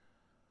commandments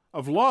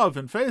of love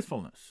and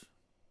faithfulness.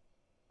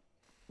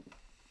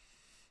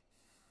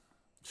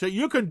 So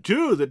you can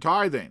do the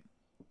tithing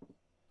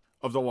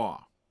of the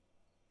law.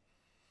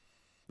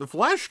 The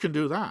flesh can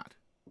do that.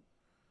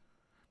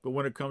 But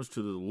when it comes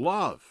to the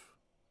love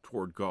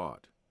toward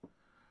God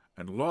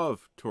and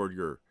love toward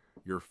your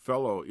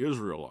fellow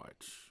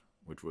Israelites,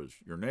 which was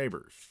your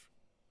neighbors,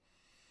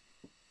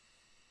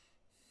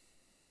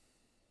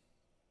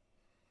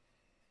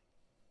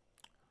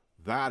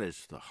 that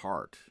is the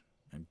heart,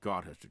 and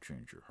God has to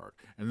change your heart.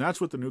 And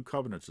that's what the New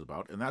Covenant is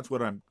about, and that's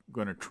what I'm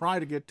going to try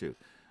to get to,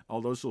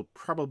 although this will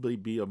probably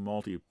be a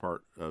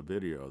multi-part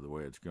video the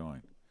way it's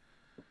going.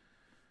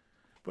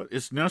 But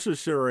it's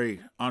necessary,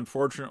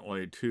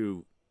 unfortunately,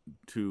 to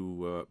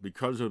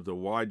because of the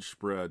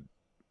widespread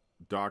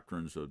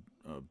doctrines of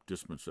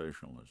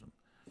dispensationalism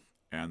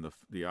and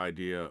the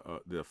idea,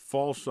 the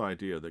false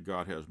idea that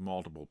God has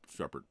multiple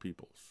separate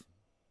peoples,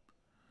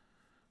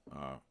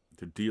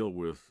 to deal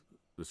with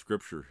the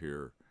Scripture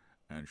here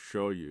and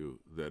show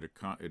you that it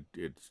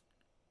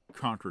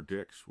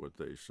contradicts what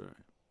they say.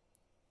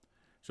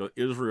 So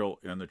Israel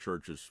and the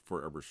church is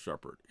forever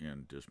separate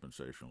in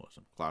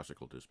dispensationalism,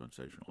 classical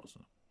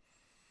dispensationalism.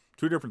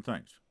 Two different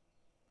things.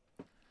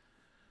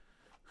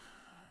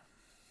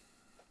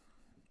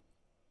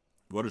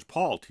 What does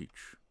Paul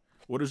teach?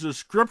 What does the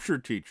Scripture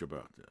teach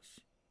about this?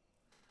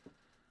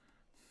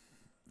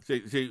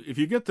 See, if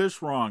you get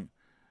this wrong,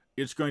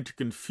 it's going to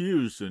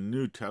confuse the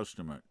New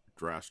Testament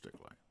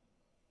drastically.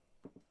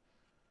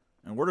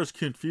 And where does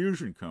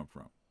confusion come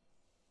from?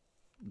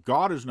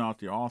 God is not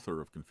the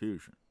author of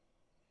confusion.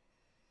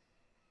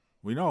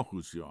 We know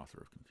who's the author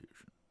of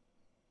confusion.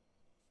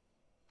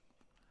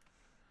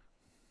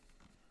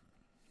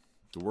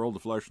 The world, the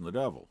flesh, and the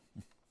devil.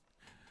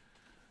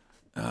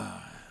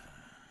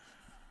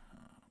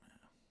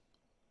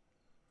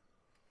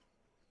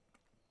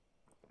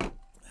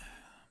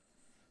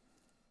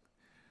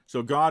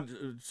 So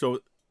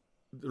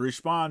the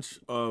response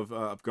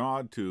of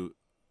God to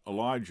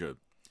Elijah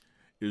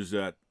is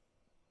that,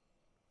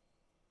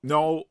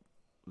 no,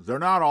 they're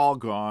not all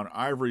gone.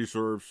 I've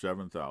reserved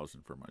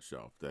 7,000 for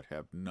myself that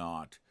have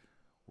not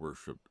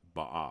worshipped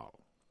Baal.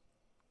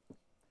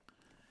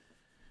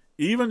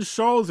 Even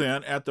so,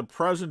 then, at the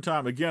present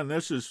time, again,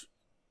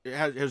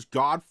 has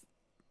God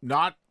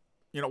not,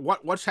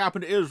 what's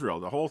happened to Israel?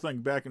 The whole thing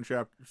back in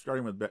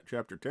starting with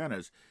chapter 10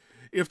 is,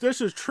 if this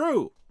is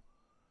true,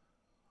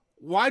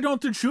 why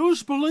don't the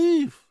Jews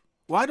believe?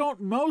 Why don't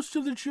most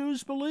of the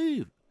Jews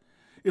believe?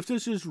 If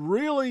this is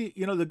really,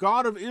 the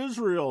God of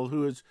Israel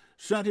who has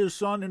sent his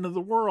Son into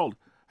the world,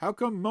 how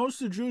come most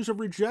of the Jews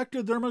have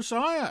rejected their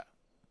Messiah?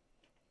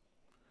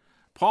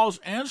 Paul's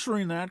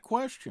answering that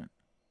question.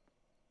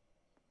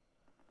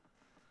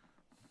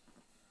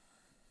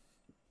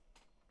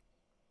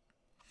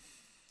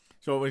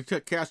 So when he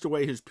cast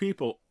away his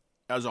people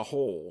as a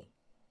whole,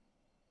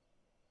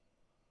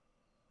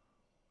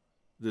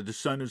 the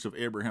descendants of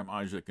Abraham,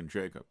 Isaac, and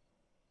Jacob,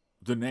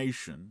 the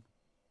nation.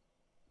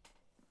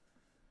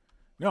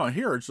 No,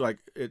 here it's like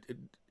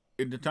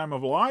in the time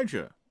of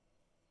Elijah,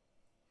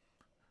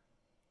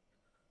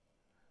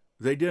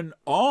 they didn't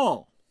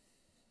all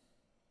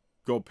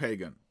go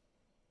pagan.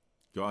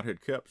 God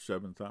had kept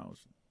 7,000.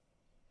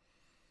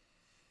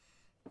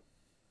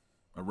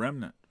 A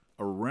remnant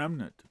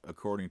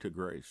according to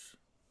grace.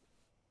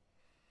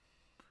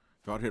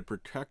 God had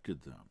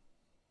protected them,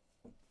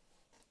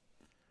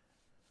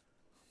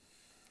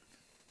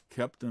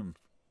 kept them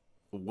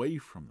away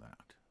from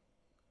that.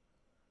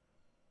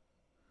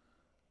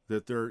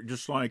 That they're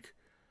just like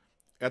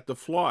at the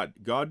flood,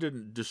 God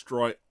didn't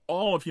destroy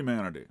all of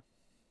humanity.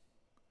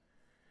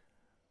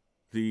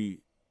 The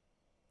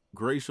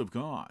grace of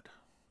God,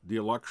 the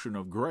election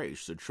of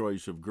grace, the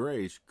choice of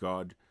grace,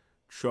 God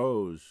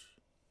chose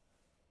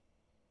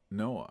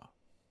Noah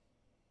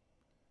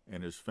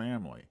and his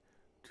family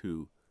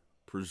to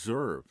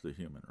preserve the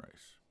human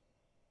race.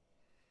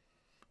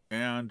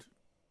 And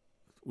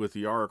with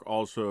the ark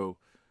also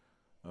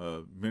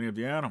many of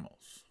the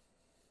animals,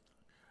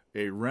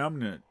 a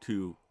remnant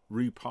to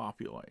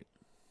repopulate.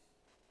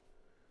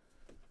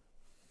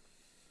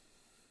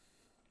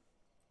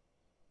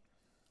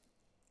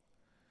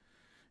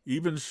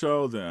 Even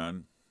so,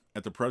 then,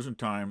 at the present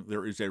time,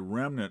 there is a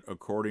remnant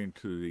according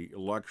to the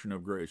election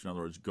of grace. In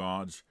other words,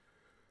 God's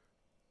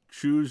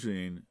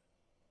choosing,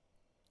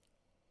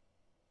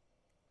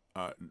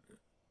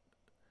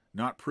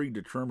 not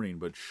predetermining,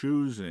 but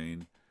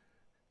choosing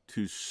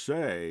to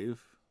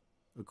save,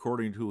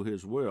 according to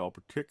his will,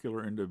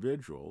 particular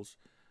individuals,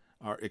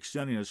 are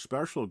extending a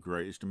special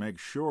grace to make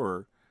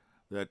sure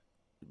that,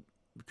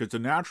 because the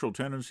natural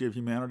tendency of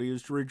humanity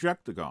is to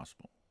reject the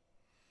gospel.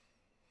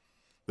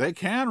 They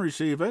can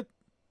receive it.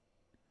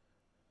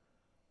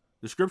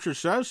 The scripture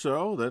says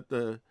so,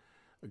 that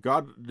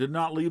God did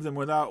not leave them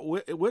without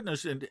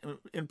witness,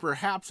 and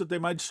perhaps that they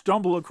might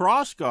stumble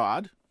across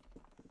God.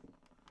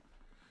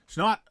 It's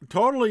not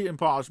totally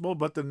impossible,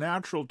 but the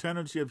natural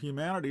tendency of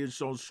humanity is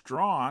so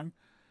strong,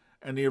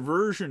 and the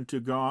aversion to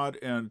God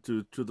and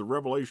to the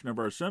revelation of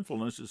our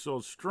sinfulness is so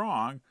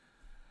strong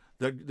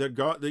that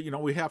God, that,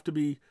 we have to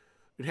be,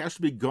 it has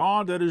to be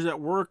God that is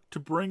at work to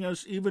bring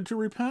us even to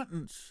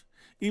repentance,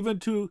 even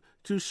to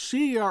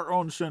see our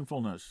own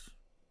sinfulness.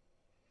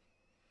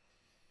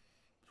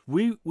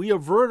 We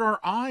avert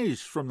our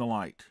eyes from the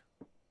light.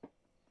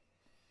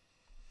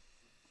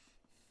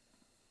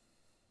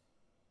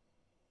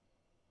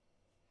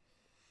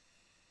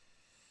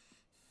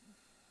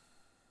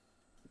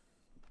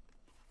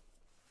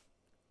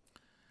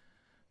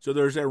 So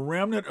there's a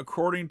remnant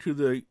according to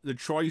the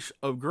choice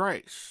of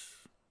grace,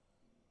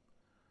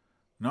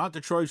 not the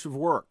choice of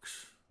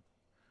works.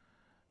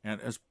 And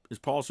as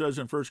Paul says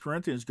in 1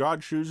 Corinthians,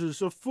 God chooses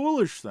the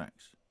foolish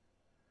things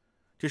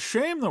to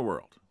shame the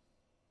world.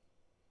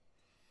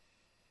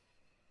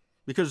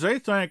 Because they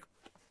think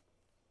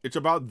it's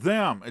about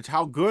them. It's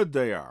how good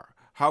they are,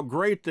 how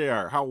great they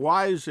are, how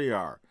wise they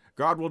are.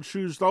 God will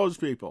choose those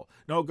people.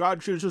 No,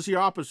 God chooses the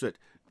opposite.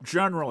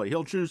 Generally,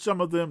 he'll choose some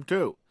of them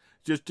too,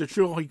 just to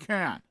show he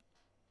can.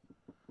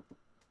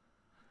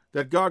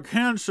 That God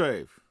can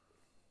save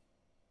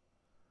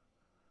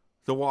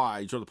the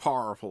wise or the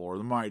powerful or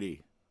the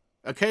mighty,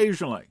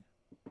 occasionally,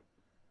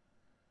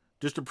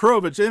 just to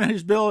prove it's in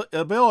his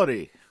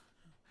ability.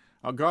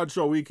 How God's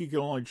so weak he can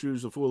only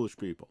choose the foolish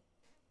people.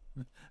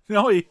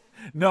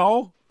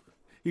 No,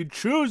 he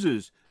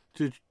chooses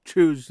to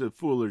choose the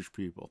foolish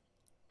people.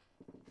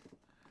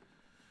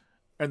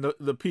 And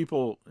the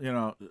people,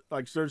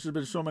 like there's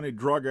been so many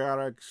drug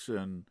addicts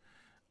and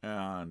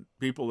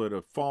people that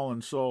have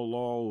fallen so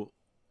low,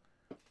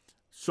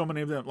 so many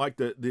of them, like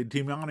the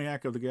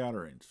demoniac of the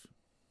Gadarenes.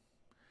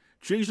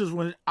 Jesus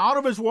went out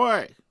of his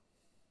way,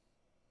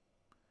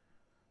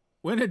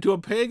 went into a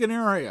pagan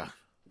area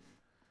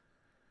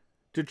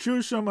to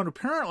choose someone who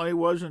apparently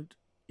wasn't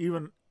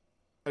even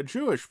a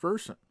Jewish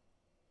person,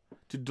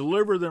 to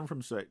deliver them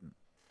from Satan.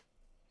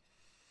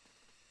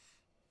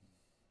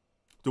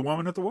 The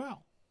woman at the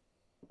well,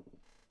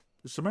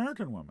 the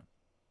Samaritan woman,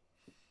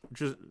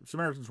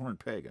 Samaritans weren't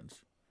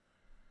pagans,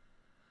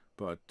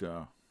 but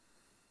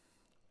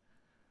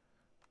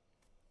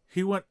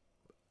he went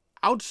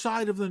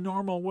outside of the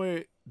normal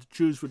way the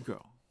Jews would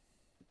go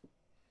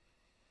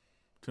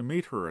to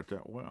meet her at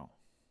that well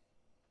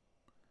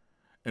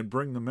and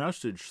bring the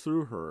message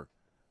through her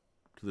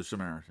to the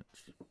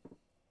Samaritans,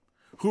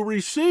 who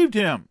received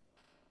him.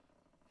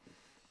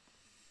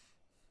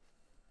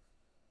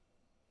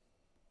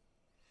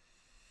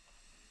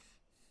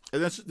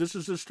 And this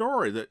is the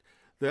story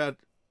that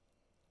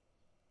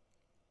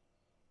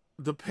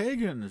the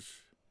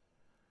pagans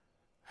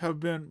have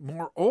been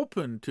more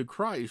open to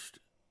Christ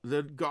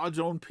than God's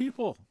own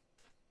people.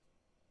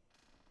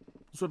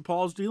 That's what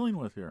Paul's dealing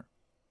with here.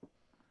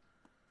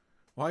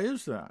 Why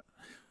is that?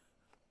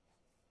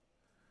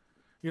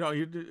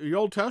 The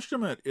Old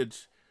Testament,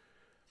 it's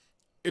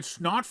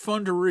not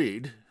fun to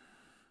read,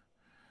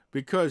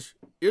 because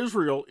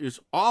Israel is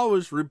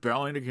always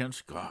rebelling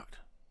against God.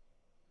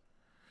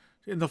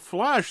 In the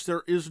flesh,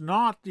 there is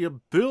not the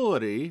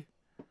ability,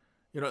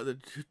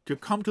 to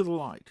come to the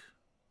light.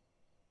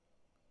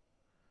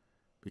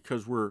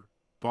 Because we're,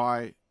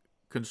 by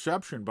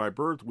conception, by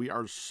birth, we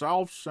are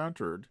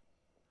self-centered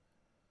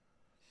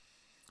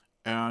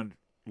and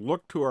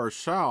look to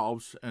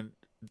ourselves and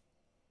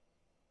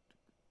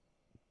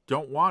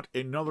don't want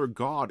another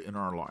God in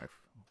our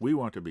life. We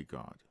want to be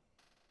God.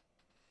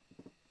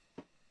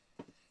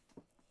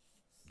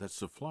 That's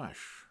the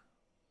flesh.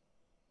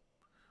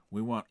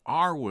 We want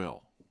our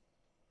will,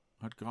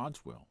 not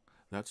God's will.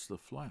 That's the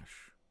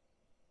flesh.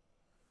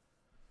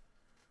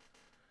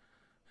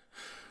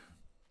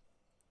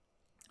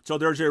 So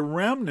there's a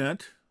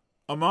remnant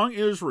among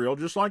Israel,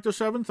 just like the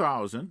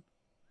 7,000,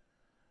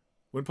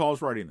 when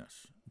Paul's writing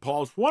this.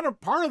 Paul's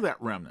part of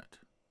that remnant.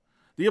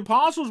 The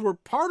apostles were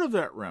part of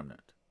that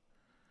remnant.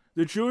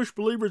 The Jewish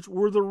believers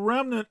were the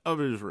remnant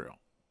of Israel.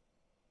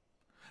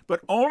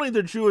 But only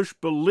the Jewish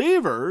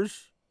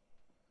believers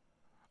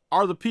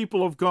are the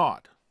people of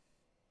God,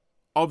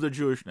 of the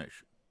Jewish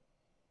nation.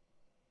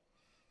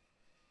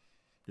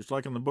 Just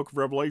like in the book of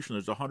Revelation,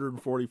 there's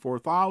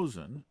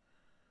 144,000,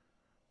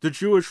 the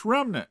Jewish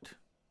remnant.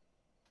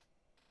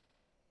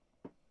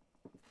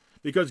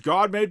 Because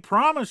God made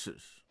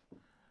promises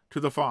to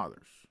the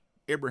fathers,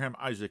 Abraham,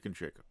 Isaac, and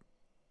Jacob.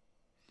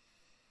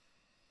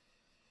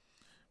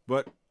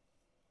 But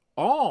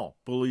all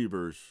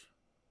believers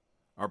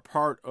are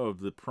part of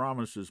the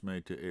promises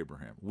made to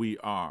Abraham. We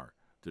are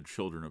the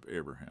children of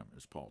Abraham,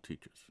 as Paul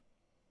teaches.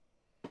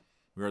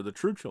 We are the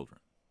true children.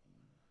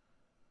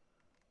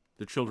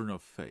 The children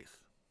of faith,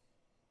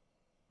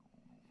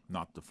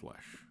 not the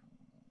flesh.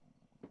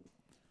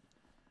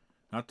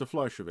 Not the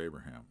flesh of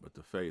Abraham, but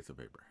the faith of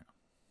Abraham.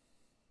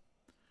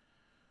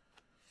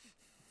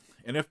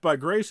 And if by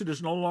grace, it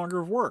is no longer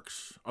of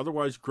works.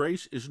 Otherwise,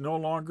 grace is no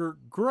longer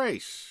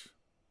grace.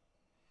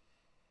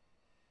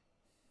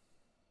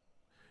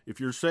 If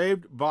you're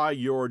saved by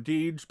your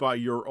deeds, by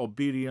your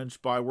obedience,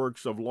 by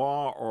works of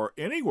law, or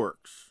any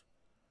works,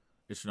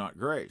 it's not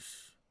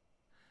grace.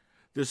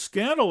 The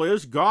scandal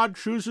is God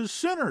chooses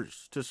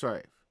sinners to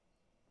save,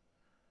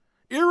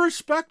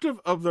 irrespective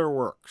of their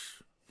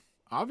works.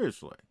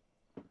 Obviously,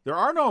 there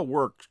are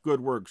no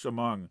good works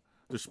among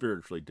the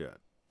spiritually dead.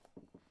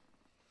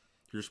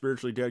 If you're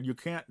spiritually dead, you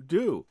can't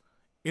do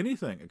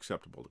anything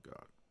acceptable to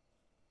God.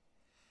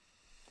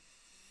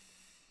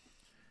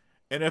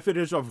 And if it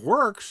is of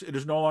works, it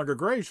is no longer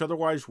grace.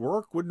 Otherwise,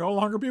 work would no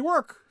longer be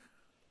work.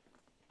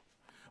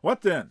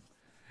 What then?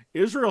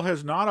 Israel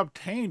has not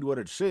obtained what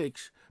it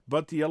seeks,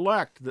 but the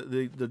elect,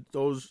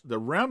 the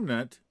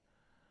remnant,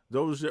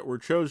 those that were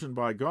chosen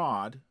by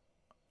God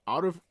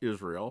out of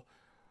Israel,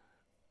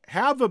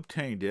 have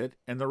obtained it,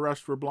 and the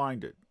rest were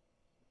blinded.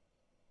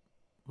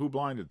 Who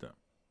blinded them?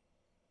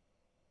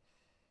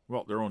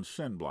 Well, their own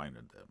sin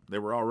blinded them. They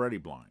were already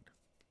blind,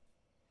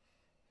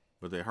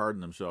 but they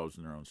hardened themselves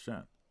in their own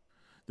sin.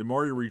 The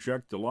more you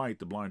reject the light,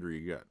 the blinder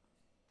you get.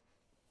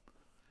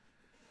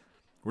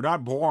 We're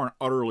not born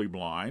utterly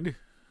blind,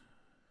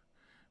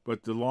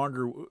 but the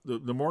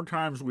more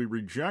times we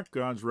reject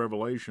God's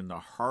revelation, the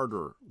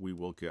harder we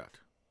will get.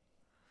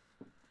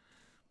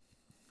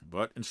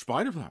 But in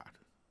spite of that,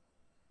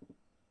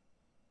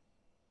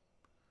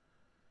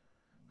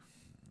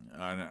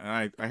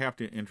 and I have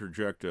to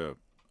interject a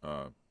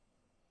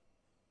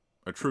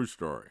true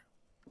story.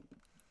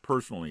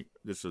 Personally,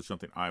 this is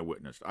something I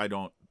witnessed. I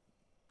don't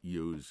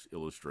use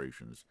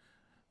illustrations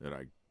that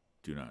I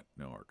do not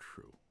know are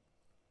true.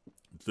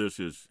 This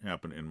has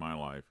happened in my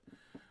life.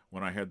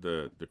 When I had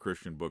the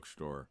Christian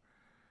bookstore,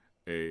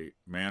 a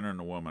man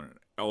and a woman, an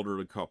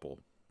elderly couple,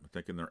 I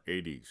think in their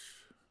 80s,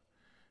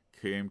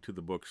 came to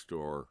the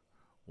bookstore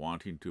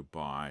wanting to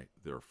buy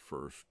their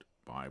first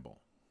Bible.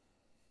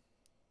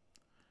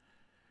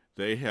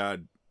 They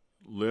had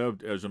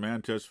lived, as a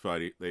man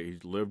testified, they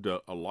lived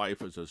a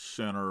life as a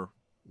sinner,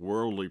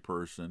 worldly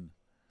person,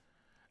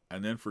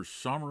 and then for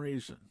some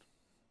reason,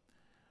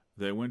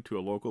 they went to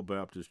a local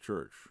Baptist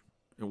church,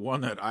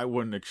 one that I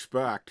wouldn't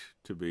expect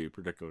to be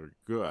particularly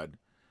good,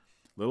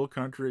 little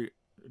country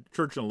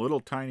church in a little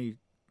tiny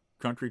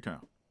country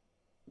town.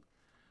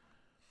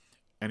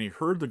 And he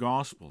heard the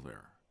gospel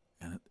there,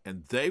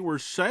 and they were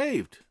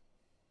saved.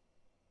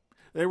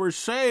 They were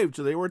saved,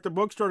 so they were at the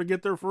bookstore to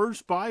get their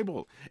first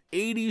Bible,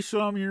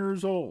 80-some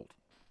years old.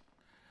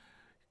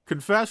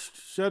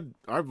 Confessed, said,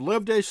 I've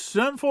lived a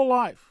sinful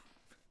life.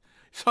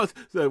 So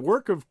the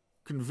work of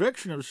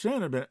conviction of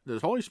sin the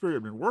Holy Spirit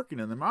had been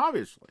working in them,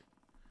 obviously.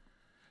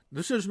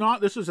 This is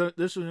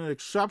an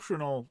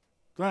exceptional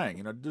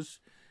thing.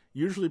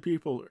 Usually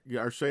people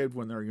are saved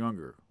when they're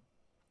younger.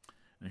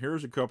 And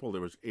here's a couple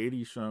that was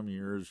 80-some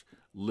years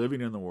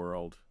living in the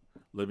world,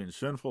 living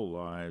sinful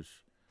lives,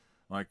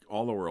 like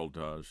all the world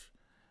does,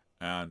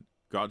 and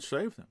God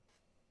saved them.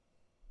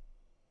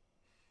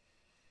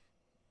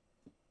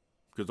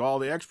 Because all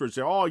the experts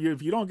say,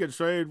 if you don't get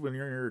saved when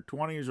you're in your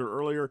 20s or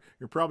earlier,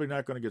 you're probably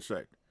not going to get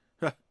saved.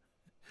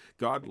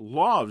 God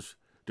loves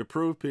to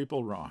prove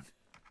people wrong.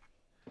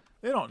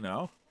 They don't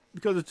know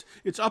because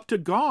it's up to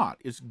God.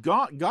 It's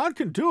God. God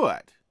can do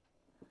it.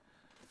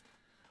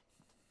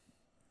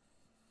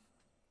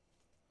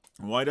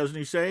 Why doesn't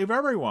he save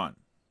everyone?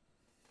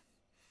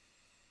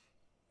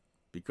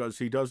 Because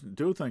he doesn't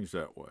do things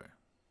that way.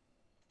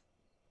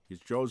 He's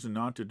chosen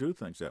not to do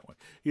things that way.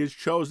 He has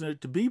chosen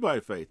it to be by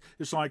faith.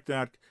 It's like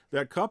that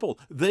couple.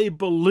 They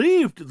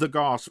believed the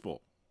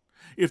gospel.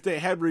 If they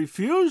had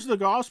refused the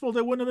gospel,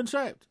 they wouldn't have been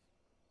saved.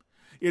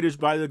 It is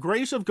by the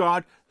grace of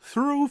God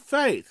through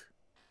faith.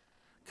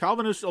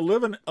 Calvinists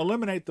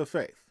eliminate the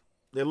faith.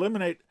 They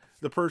eliminate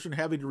the person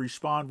having to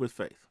respond with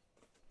faith.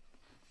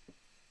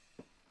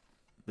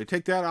 They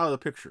take that out of the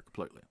picture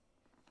completely.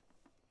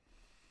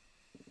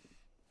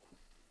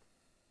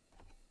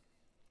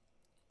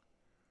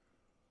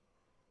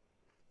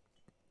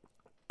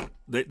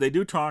 They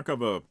do talk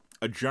of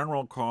a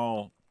general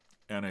call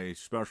and a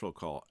special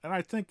call, and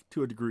I think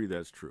to a degree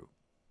that's true.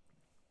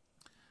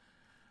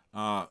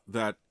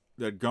 That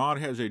God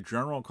has a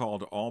general call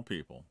to all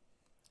people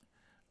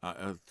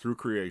through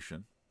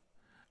creation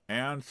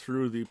and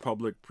through the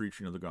public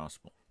preaching of the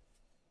gospel.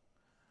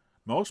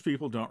 Most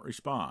people don't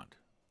respond.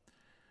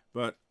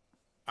 But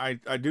I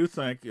do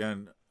think,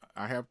 and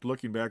I have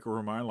looking back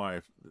over my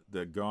life,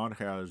 that God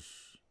has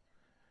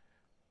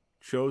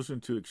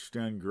chosen to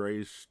extend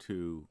grace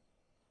to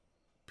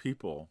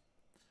people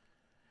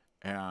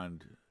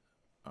and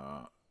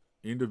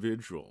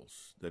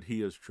individuals that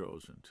he has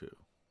chosen to.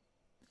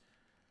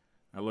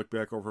 I look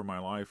back over my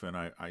life and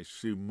I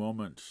see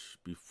moments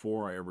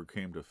before I ever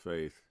came to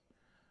faith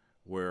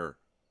where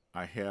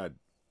I had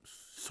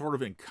sort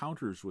of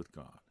encounters with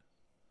God.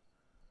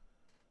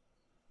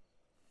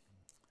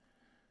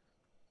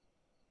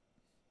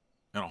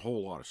 And a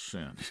whole lot of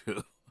sin,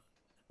 too.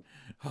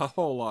 A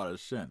whole lot of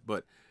sin.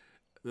 But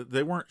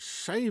they weren't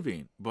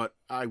saving, but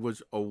I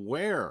was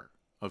aware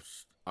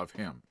of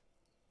him.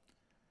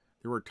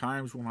 There were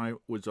times when I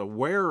was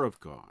aware of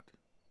God.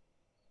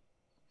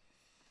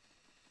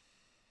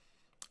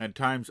 And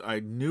times I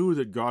knew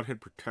that God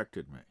had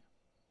protected me.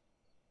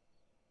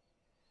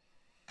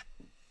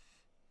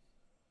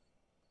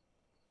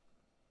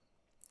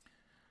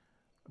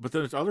 But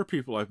then there's other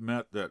people I've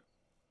met that,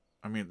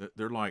 I mean,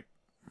 they're like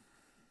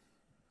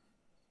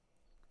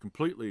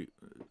completely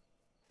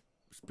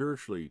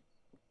spiritually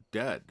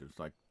dead. It's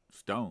like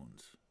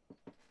stones.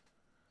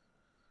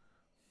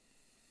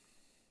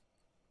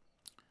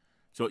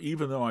 So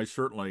even though I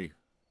certainly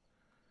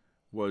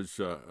was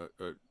a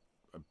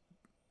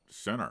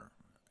sinner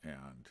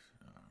and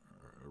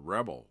a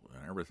rebel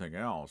and everything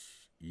else,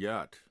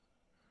 yet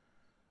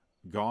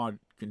God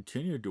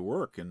continued to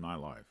work in my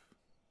life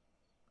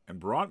and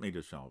brought me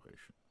to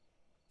salvation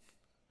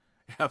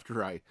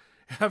after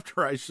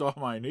I saw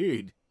my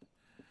need.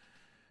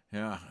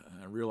 Yeah,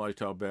 I realized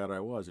how bad I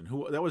was, and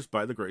that was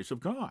by the grace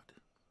of God.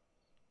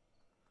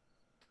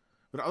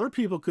 But other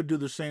people could do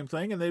the same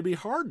thing, and they'd be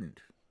hardened.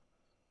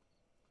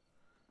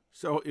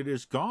 So it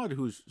is God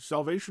whose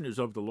salvation is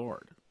of the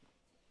Lord.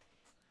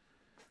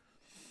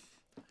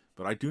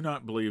 But I do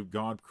not believe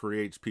God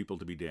creates people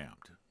to be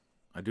damned.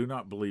 I do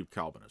not believe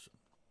Calvinism.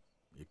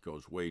 It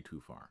goes way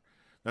too far.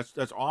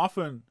 That's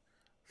often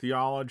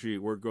theology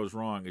where it goes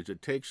wrong, is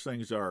it takes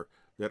things that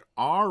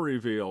are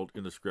revealed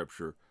in the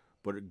Scripture,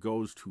 but it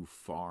goes too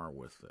far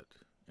with it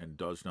and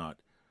does not.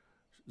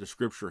 The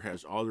Scripture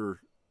has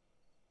other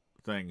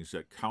things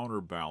that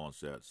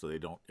counterbalance that, so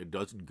it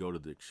doesn't go to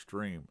the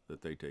extreme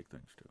that they take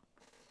things to.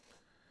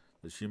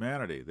 This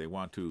humanity, they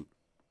want to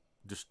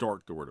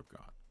distort the Word of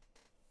God.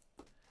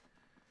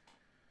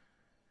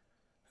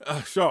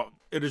 So,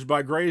 it is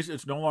by grace,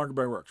 it's no longer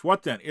by works.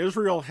 What then?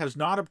 Israel has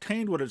not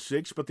obtained what it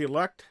seeks, but the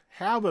elect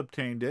have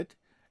obtained it,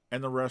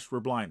 and the rest were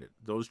blinded,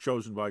 those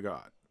chosen by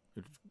God.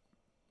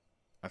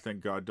 I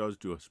think God does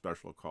do a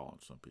special call on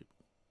some people.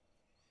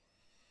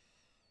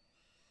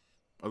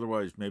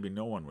 Otherwise, maybe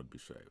no one would be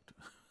saved.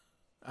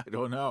 I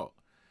don't know.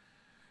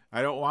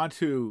 I don't want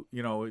to,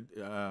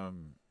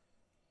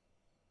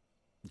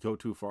 go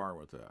too far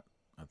with that.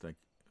 I think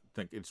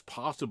it's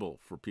possible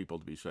for people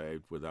to be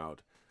saved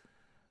without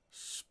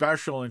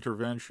special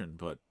intervention,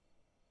 but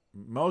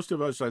most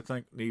of us, I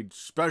think, need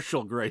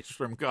special grace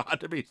from God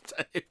to be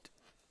saved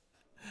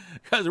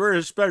because we're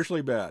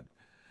especially bad.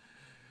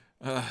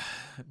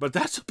 But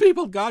that's the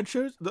people God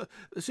chose.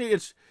 See,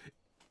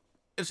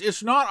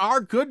 it's not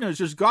our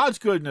goodness, it's God's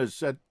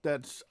goodness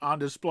that's on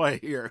display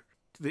here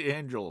to the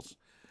angels.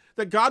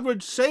 That God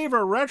would save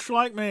a wretch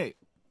like me.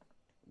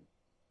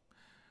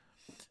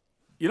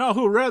 You know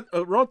who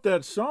wrote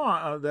that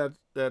song,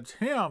 that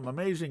hymn,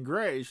 Amazing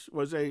Grace,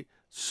 was a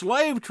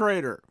slave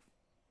trader.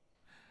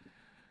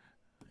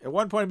 At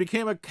one point, he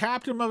became a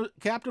captain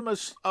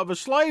of a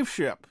slave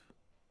ship.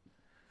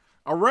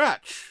 A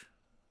wretch.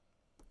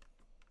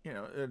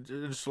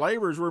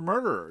 Enslavers were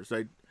murderers.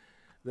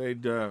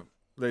 They'd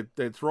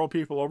throw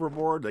people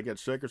overboard. They get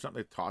sick or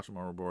something. They toss them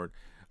overboard.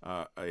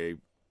 A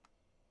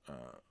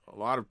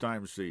lot of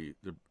times,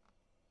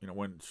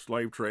 when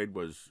slave trade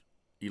was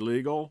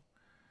illegal,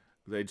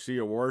 they'd see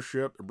a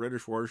warship, a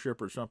British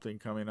warship or something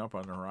coming up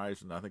on the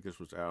horizon. I think this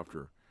was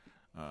after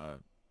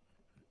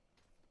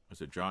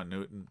was it John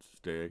Newton's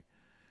day,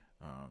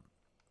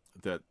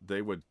 that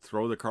they would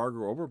throw the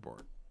cargo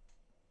overboard,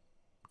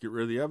 get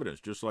rid of the evidence.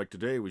 Just like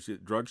today, we see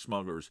drug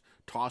smugglers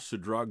toss the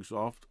drugs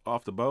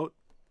off the boat.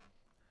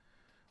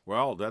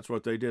 Well, that's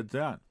what they did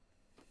then.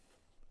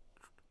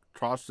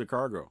 Toss the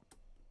cargo.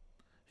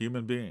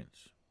 Human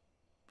beings.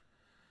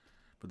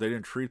 But they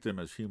didn't treat them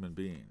as human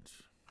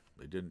beings.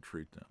 They didn't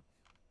treat them.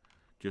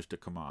 Just a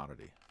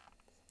commodity.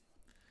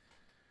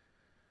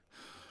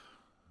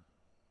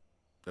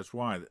 That's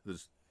why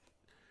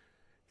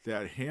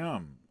that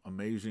hymn,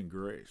 Amazing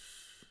Grace,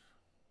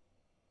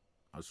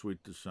 how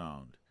sweet the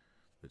sound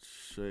that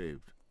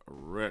saved a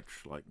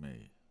wretch like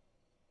me.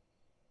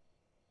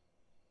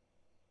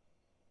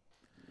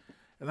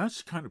 And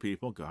that's the kind of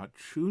people God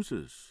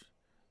chooses.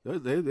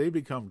 They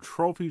become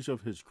trophies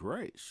of His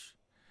grace.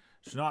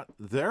 It's not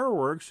their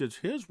works, it's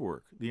His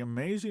work. The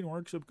amazing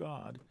works of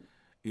God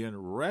in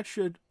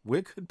wretched,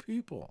 wicked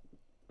people.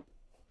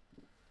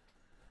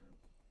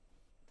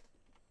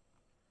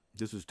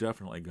 This is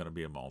definitely going to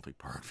be a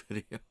multi-part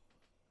video.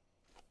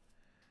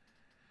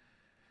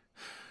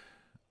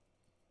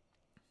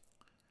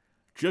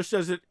 Just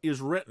as it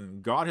is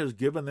written, God has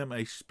given them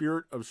a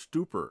spirit of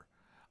stupor,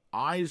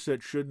 eyes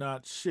that should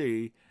not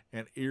see,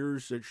 and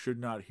ears that should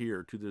not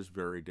hear to this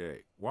very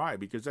day. Why?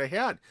 Because they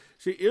had,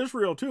 see,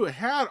 Israel too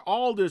had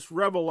all this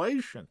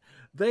revelation.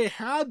 They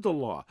had the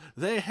law.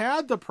 They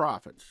had the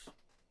prophets.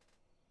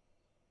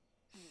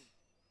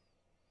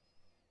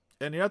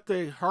 And yet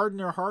they hardened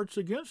their hearts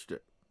against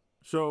it.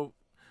 So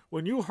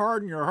when you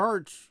harden your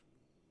hearts,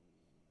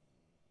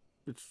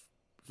 it's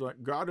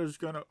like God is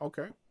going to,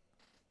 okay,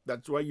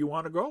 that's the way you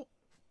want to go.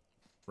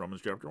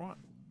 Romans chapter 1.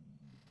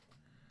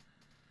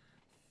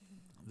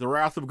 The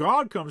wrath of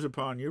God comes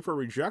upon you for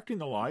rejecting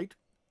the light,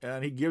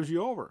 and He gives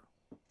you over.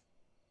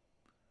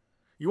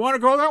 You want to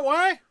go that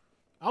way?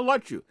 I'll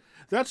let you.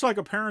 That's like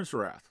a parent's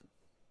wrath.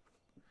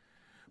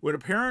 When a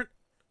parent,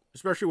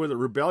 especially with a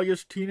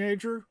rebellious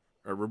teenager,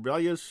 a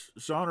rebellious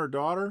son or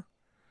daughter,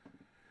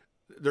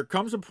 there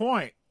comes a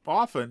point,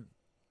 often,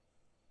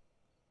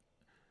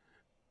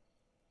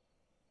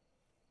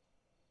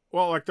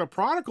 well, like the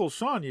prodigal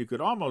son, you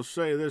could almost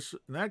say this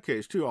in that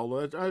case too, although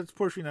it's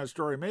pushing that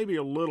story maybe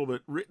a little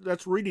bit,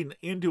 that's reading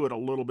into it a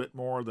little bit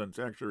more than it's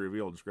actually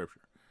revealed in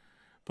Scripture.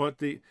 But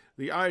the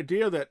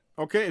idea that,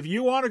 okay, if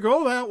you want to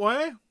go that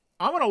way,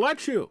 I'm going to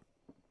let you.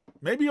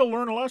 Maybe you'll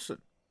learn a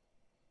lesson.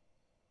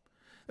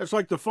 That's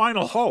like the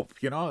final hope,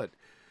 you know. That,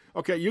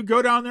 okay, you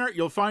go down there,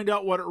 you'll find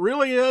out what it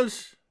really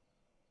is,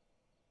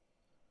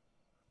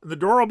 and the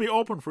door will be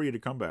open for you to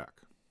come back.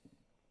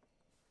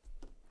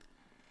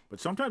 But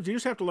sometimes you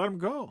just have to let them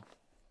go.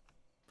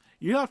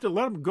 You have to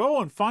let them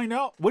go and find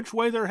out which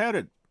way they're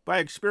headed by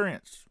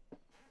experience.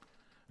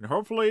 And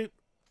hopefully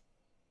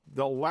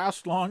they'll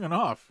last long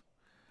enough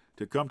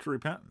to come to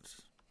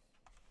repentance.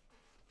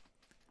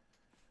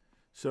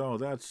 So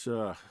that's,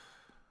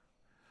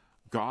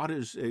 God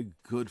is a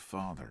good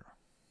Father.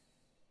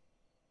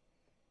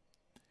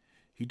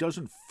 He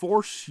doesn't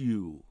force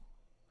you.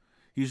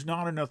 He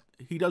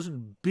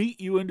doesn't beat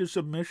you into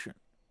submission.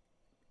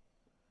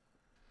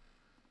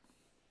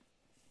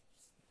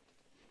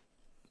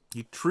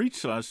 He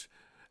treats us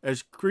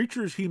as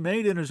creatures He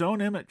made in His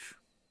own image.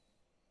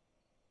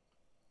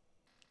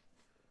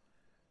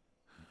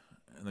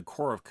 And the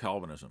core of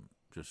Calvinism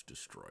just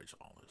destroys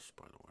all this,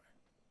 by the way.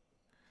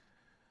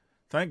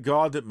 Thank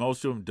God that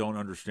most of them don't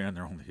understand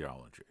their own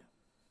theology.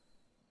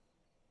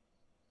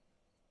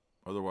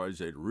 Otherwise,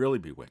 they'd really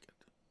be wicked.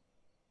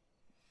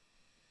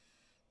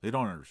 They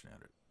don't understand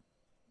it.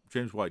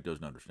 James White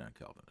doesn't understand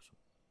Calvinism.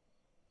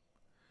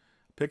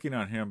 Picking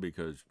on him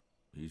because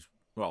he's,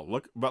 well,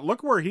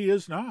 look where he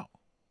is now.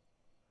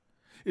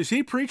 Is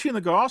he preaching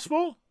the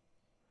gospel?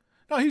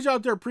 No, he's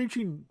out there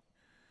preaching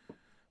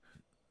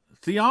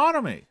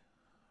theonomy,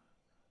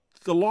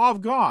 the law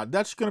of God.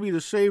 That's going to be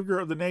the savior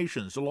of the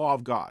nations, the law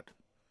of God.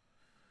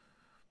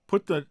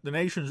 Put the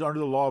nations under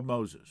the law of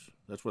Moses.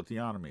 That's what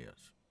theonomy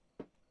is.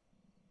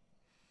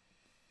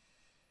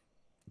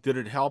 Did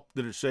it help?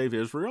 Did it save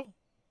Israel?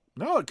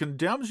 No, it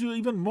condemns you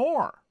even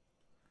more.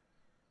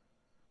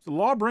 The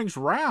law brings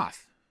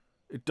wrath.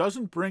 It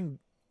doesn't bring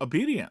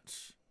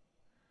obedience.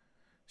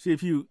 See,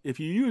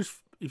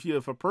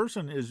 if a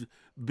person is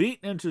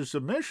beaten into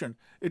submission,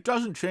 it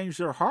doesn't change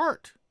their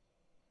heart.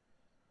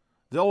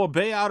 They'll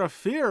obey out of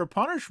fear of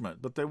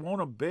punishment, but they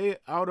won't obey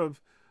out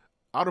of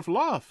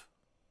love.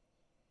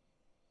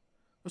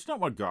 That's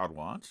not what God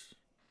wants.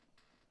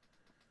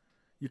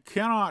 You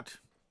cannot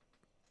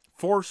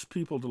force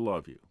people to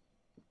love you.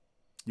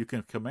 You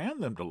can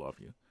command them to love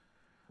you,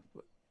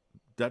 but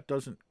that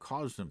doesn't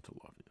cause them to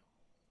love you.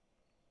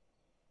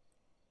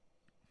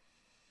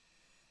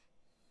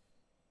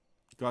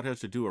 God has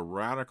to do a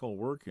radical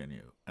work in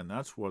you, and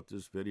that's what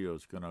this video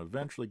is going to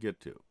eventually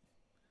get to.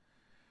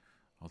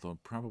 Although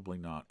probably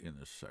not in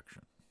this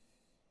section.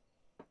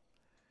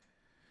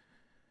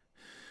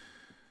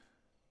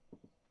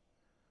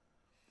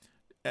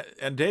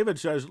 And David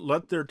says,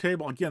 let their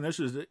table, again, this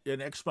is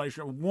an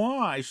explanation of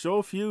why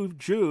so few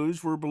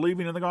Jews were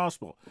believing in the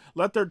gospel.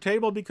 Let their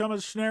table become a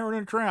snare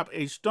and a trap,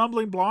 a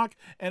stumbling block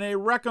and a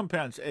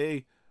recompense,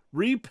 a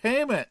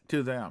repayment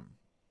to them.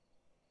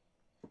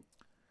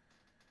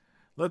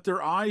 Let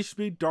their eyes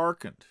be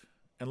darkened,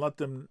 and let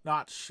them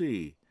not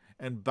see,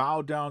 and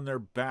bow down their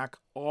back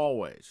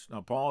always.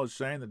 Now, Paul is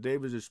saying that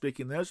David is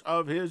speaking this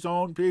of his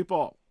own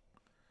people.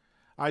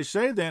 I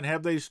say then,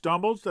 have they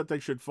stumbled that they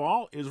should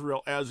fall?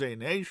 Israel as a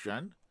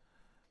nation,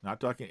 not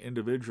talking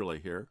individually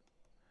here.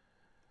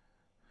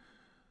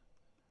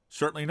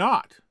 Certainly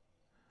not.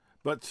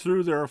 But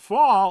through their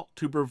fall,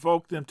 to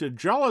provoke them to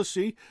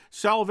jealousy,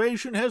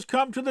 salvation has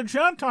come to the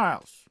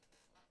Gentiles.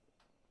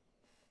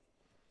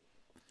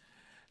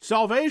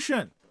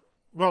 Salvation,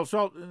 has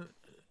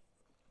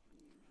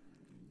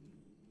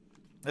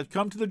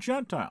come to the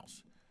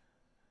Gentiles.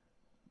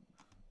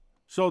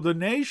 So the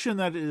nation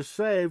that is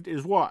saved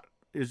is what?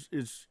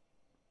 Is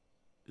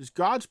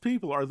God's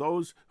people, are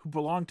those who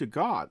belong to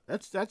God.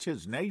 That's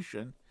his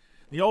nation.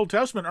 In the Old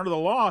Testament, under the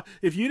law,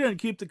 if you didn't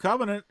keep the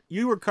covenant,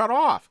 you were cut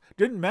off.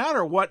 Didn't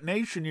matter what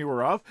nation you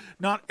were of.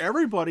 Not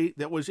everybody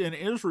that was in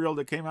Israel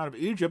that came out of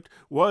Egypt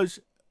was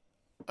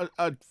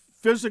a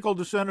physical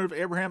descendant of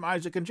Abraham,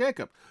 Isaac, and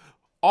Jacob.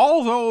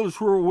 All those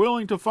who were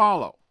willing to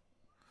follow,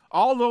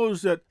 all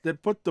those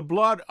that put the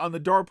blood on the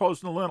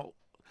doorpost and the lintel,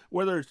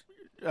 whether it's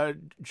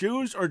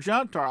Jews or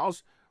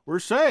Gentiles, were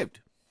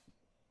saved,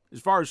 as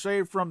far as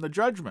saved from the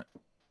judgment.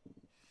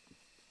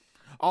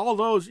 All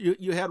those,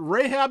 you had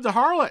Rahab the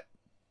harlot.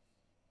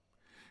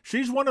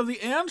 She's one of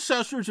the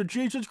ancestors of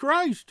Jesus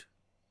Christ.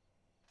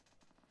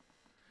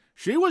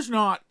 She was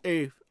not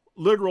a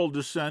literal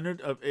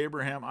descendant of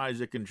Abraham,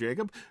 Isaac, and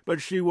Jacob,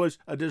 but she was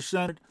a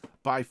descendant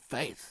by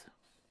faith.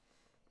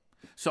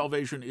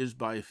 Salvation is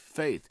by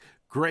faith.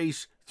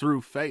 Grace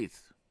through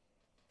faith.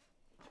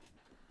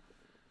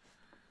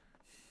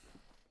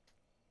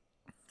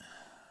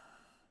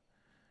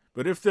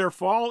 But if their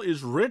fall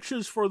is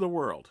riches for the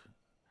world,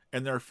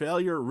 and their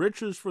failure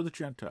riches for the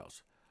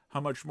Gentiles, how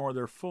much more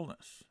their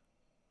fullness?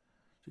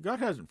 So God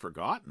hasn't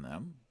forgotten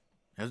them,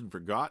 hasn't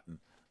forgotten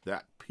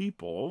that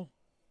people,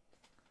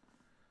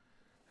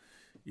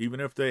 even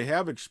if they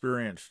have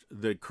experienced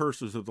the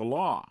curses of the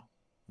law,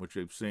 which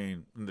they've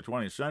seen in the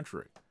 20th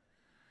century.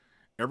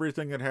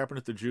 Everything that happened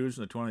to the Jews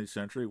in the 20th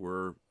century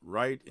were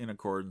right in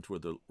accordance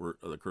with the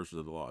curses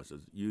of the law. It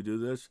says, you do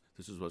this,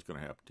 this is what's going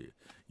to happen to you.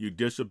 You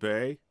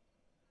disobey,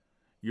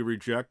 you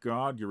reject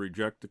God, you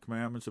reject the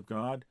commandments of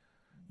God,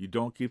 you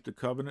don't keep the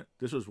covenant,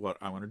 this is what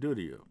I'm going to do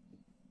to you.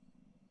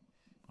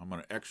 I'm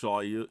going to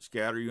exile you,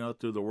 scatter you out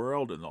through the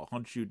world, and they'll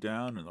hunt you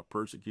down, and they'll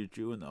persecute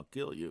you, and they'll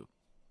kill you.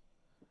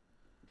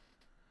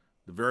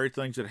 The very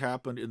things that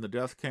happened in the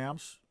death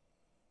camps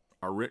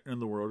are written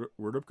in the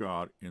Word of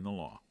God in the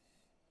law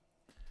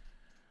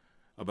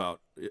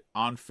about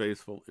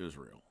unfaithful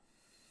Israel.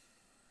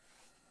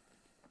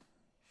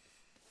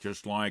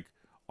 Just like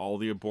all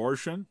the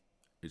abortion,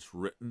 it's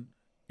written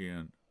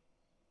in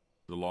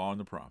the law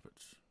and the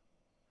prophets.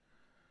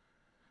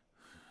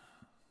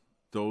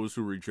 Those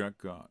who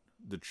reject God,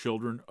 the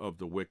children of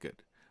the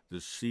wicked,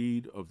 the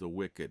seed of the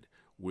wicked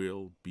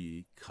will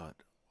be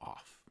cut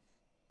off.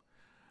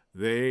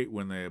 They,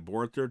 when they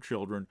abort their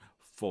children,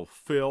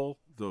 fulfill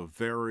the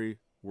very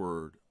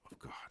word of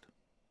God.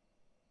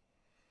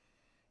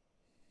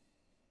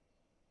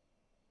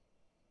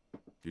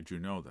 Did you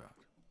know that?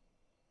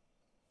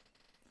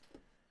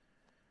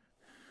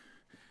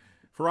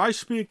 For I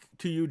speak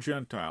to you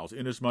Gentiles,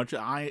 inasmuch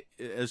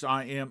as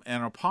I am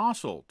an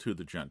apostle to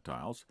the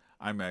Gentiles,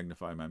 I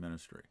magnify my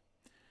ministry.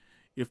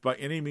 If by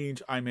any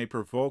means I may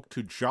provoke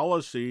to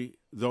jealousy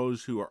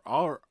those who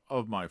are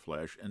of my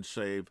flesh, and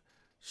save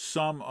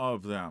some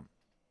of them.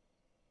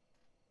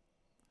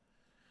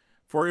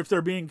 For if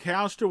their being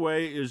cast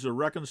away is the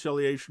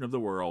reconciliation of the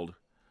world,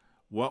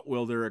 what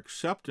will their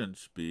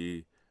acceptance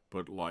be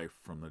but life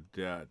from the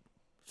dead?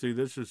 See,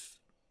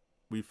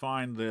 we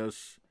find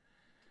this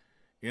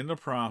in the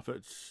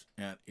prophets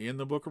and in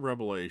the book of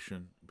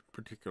Revelation, in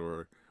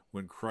particular,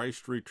 when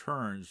Christ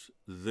returns,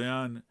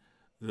 then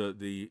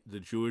the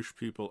Jewish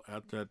people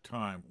at that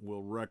time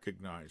will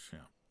recognize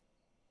him.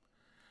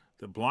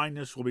 The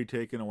blindness will be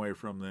taken away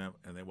from them,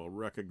 and they will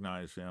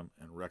recognize him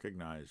and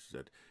recognize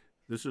that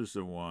this is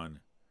the one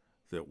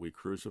that we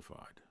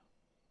crucified.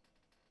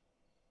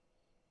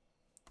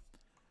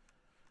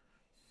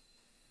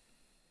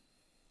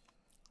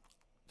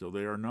 So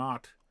they are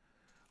not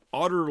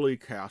utterly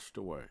cast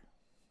away.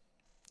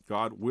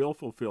 God will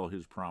fulfill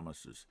his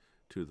promises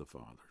to the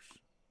fathers.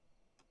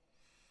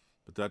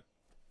 But that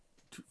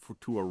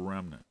to a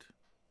remnant.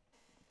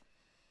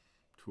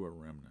 To a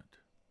remnant.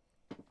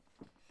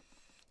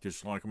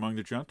 Just like among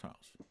the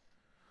Gentiles.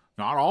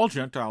 Not all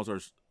Gentiles are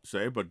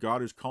saved, but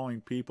God is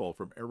calling people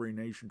from every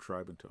nation,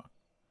 tribe, and tongue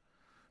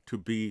to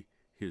be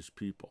his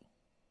people.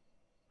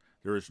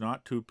 There is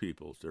not two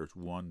peoples, there's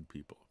one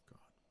people of God.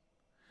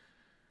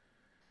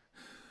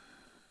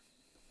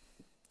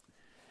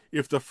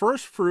 If the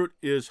first fruit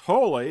is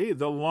holy,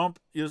 the lump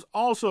is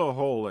also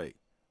holy.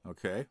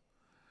 Okay?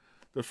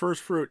 The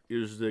first fruit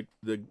is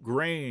the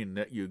grain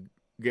that you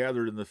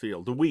gathered in the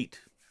field, the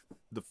wheat,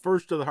 the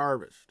first of the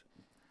harvest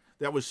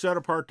that was set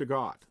apart to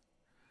God.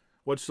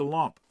 What's the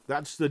lump?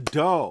 That's the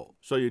dough.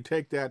 So you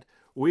take that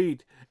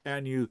wheat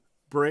and you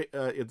break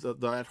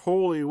that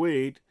holy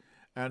wheat,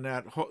 and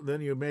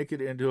then you make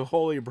it into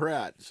holy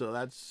bread. So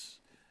that's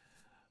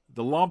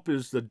the lump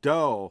is the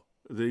dough.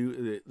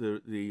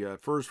 The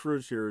first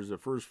fruits here is the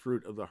first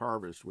fruit of the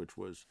harvest, which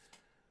was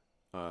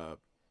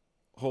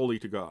holy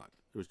to God.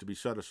 It was to be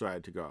set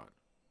aside to God.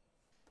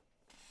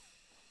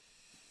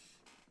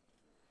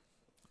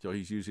 So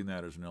he's using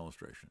that as an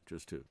illustration,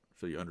 just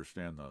so you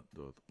understand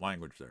the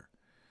language there.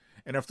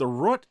 And if the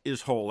root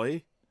is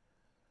holy,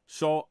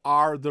 so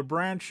are the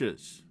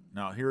branches.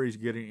 Now here he's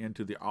getting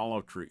into the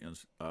olive tree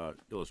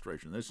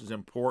illustration. This is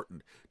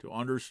important to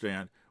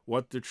understand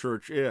what the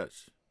church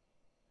is.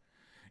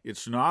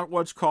 It's not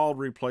what's called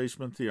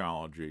replacement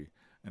theology,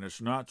 and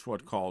it's not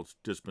what's called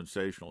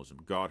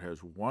dispensationalism. God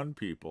has one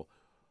people,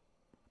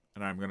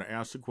 and I'm going to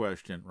ask the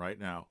question right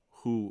now,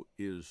 who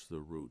is the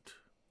root?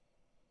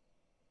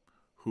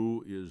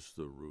 Who is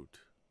the root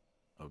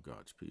of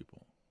God's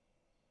people?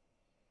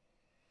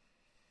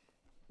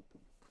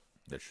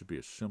 That should be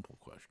a simple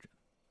question.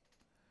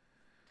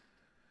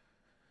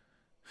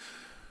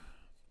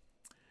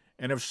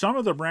 And if some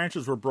of the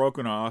branches were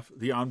broken off,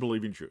 the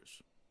unbelieving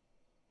Jews,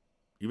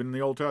 even in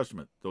the Old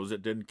Testament, those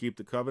that didn't keep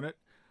the covenant,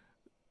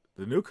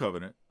 the new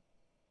covenant,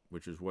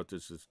 which is what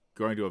this is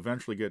going to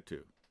eventually get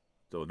to,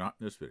 though not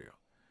in this video,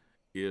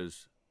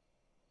 is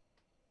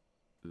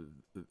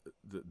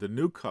the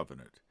new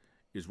covenant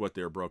is what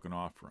they're broken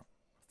off from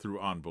through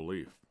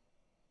unbelief.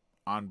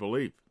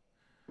 Unbelief.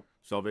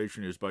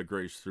 Salvation is by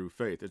grace through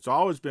faith. It's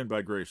always been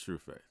by grace through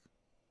faith.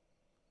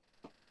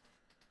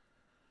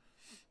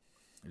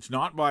 It's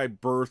not by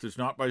birth. It's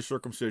not by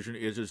circumcision.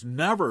 It has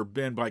never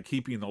been by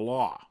keeping the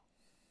law.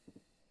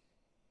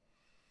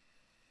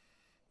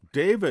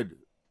 David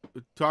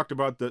talked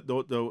about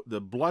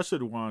the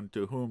blessed one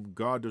to whom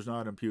God does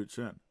not impute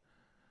sin.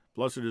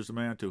 Blessed is the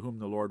man to whom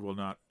the Lord will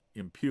not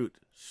impute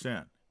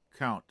sin,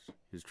 count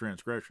his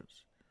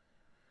transgressions.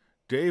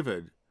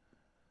 David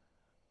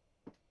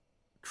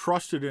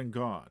trusted in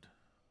God.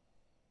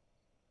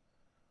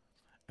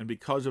 And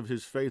because of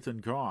his faith in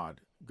God,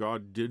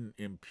 God didn't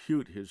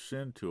impute his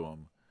sin to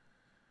him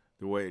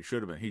the way it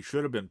should have been. He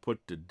should have been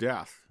put to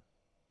death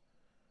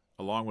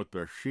along with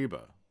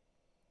Bathsheba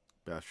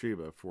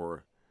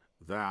for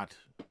that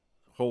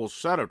whole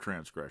set of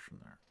transgression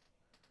there.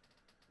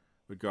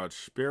 But God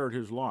spared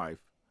his life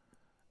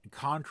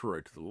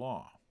contrary to the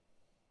law.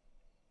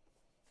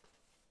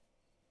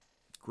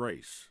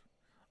 Grace,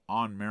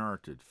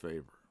 unmerited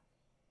favor.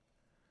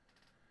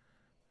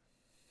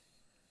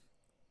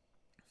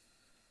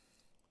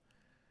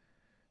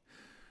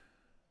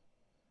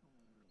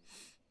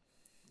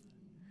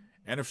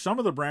 And if some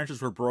of the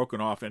branches were broken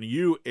off, and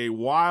you, a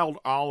wild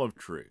olive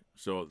tree,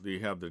 so you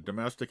have the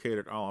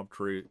domesticated olive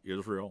tree,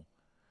 Israel,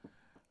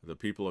 the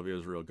people of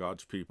Israel,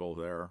 God's people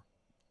there.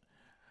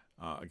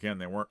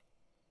 Again,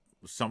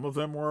 some of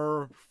them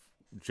were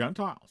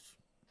Gentiles,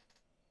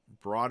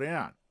 brought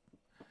in.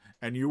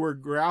 And you were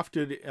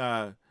grafted,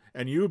 and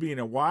you being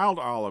a wild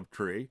olive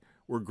tree,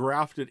 were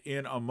grafted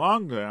in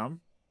among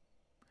them,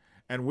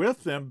 and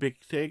with them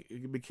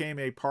became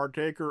a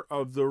partaker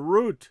of the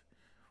root.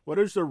 What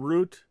is the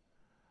root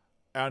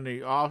and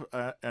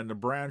the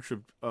branch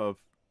of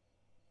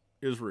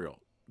Israel?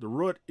 The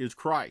root is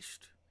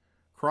Christ.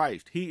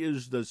 Christ. He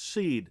is the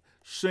seed,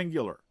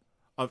 singular,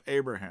 of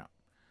Abraham.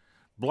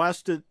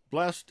 Blessed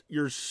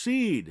your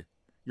seed.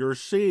 Your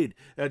seed.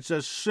 It's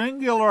a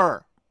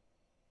singular.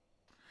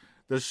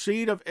 The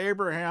seed of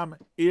Abraham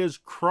is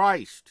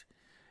Christ.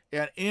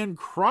 And in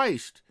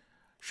Christ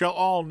shall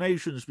all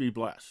nations be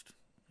blessed.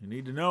 You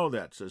need to know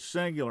that. It's a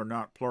singular,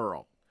 not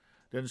plural.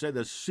 It doesn't say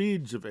the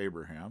seeds of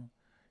Abraham,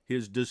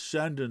 his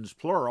descendants,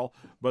 plural,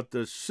 but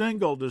the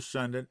single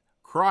descendant,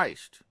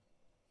 Christ.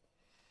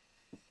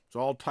 It's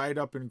all tied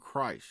up in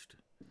Christ,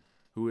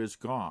 who is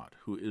God,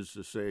 who is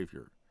the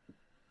Savior.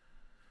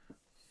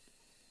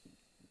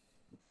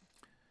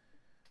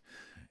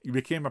 You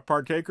became a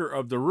partaker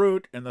of the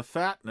root and the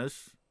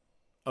fatness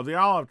of the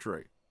olive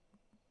tree.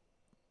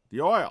 The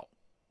oil.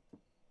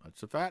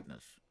 That's the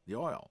fatness. The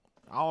oil.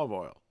 Olive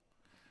oil.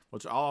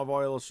 What's olive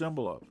oil a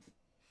symbol of?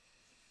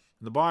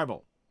 In the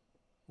Bible.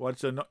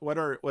 What's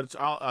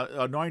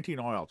anointing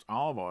oil? It's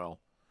olive oil.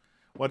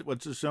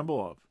 What's the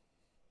symbol of?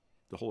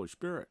 The Holy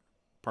Spirit.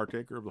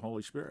 Partaker of the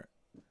Holy Spirit.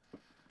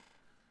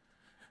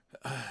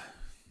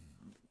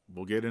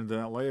 We'll get into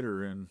that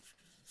later in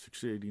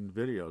succeeding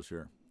videos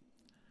here.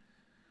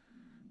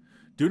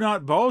 Do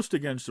not boast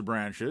against the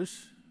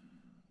branches,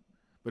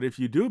 but if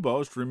you do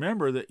boast,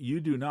 remember that you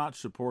do not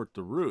support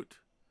the root,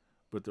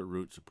 but the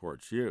root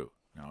supports you.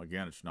 Now,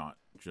 again, it's not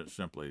just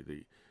simply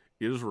the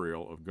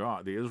Israel of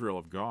God. The Israel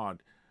of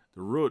God,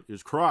 the root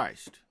is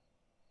Christ.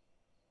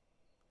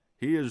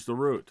 He is the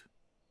root.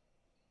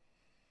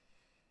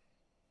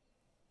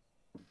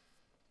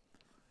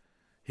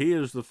 He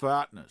is the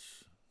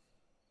fatness.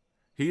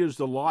 He is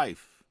the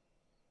life.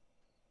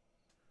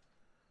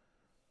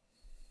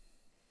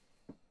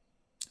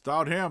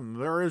 Without him,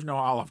 there is no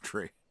olive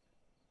tree.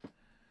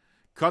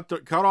 Cut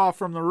off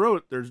from the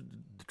root, the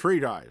tree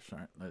dies.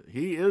 Right?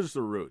 He is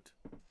the root.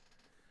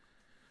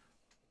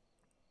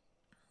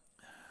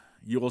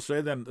 You will say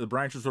then the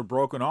branches were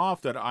broken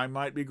off that I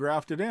might be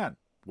grafted in.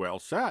 Well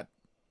said.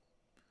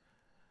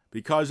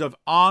 Because of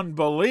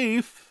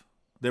unbelief,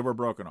 they were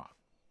broken off.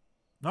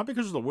 Not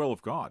because of the will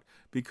of God,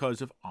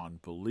 because of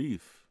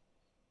unbelief.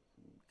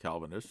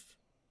 Calvinists.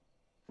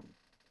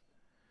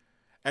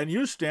 And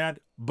you stand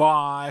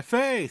by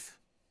faith.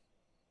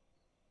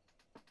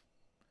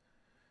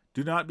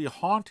 Do not be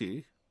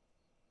haughty,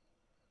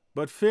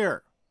 but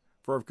fear.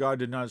 For if God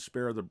did not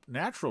spare the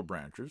natural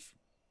branches,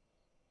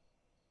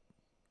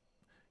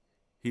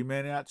 he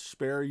may not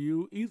spare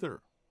you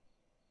either.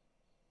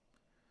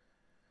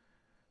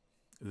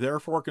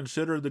 Therefore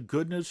consider the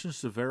goodness and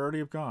severity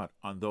of God.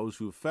 On those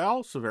who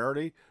fell,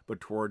 severity, but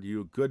toward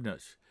you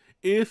goodness,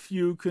 if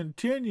you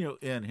continue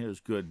in his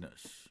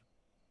goodness.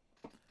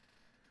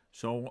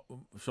 So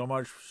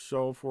much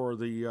so for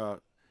the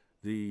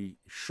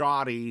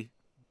shoddy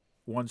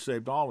once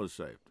saved, always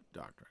saved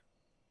doctrine.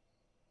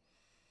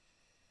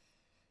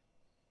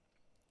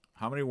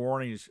 How many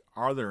warnings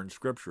are there in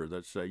Scripture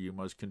that say you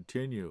must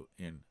continue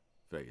in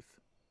faith?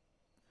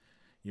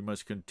 You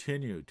must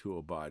continue to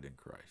abide in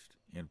Christ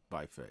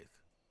by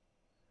faith.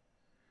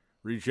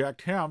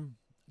 Reject him,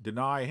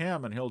 deny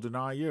him, and he'll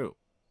deny you.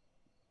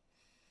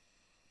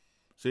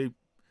 See,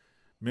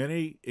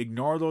 many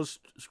ignore those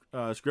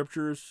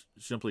scriptures,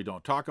 simply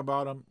don't talk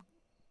about them,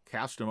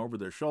 cast them over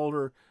their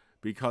shoulder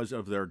because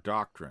of their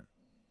doctrine.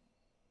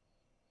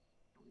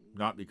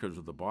 Not because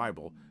of the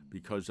Bible,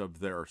 because of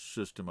their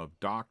system of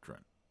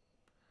doctrine.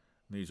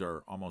 These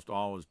are almost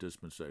always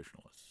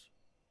dispensationalists.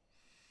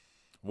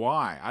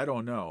 Why? I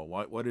don't know.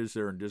 What is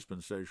there in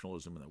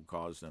dispensationalism that would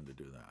cause them to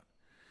do that?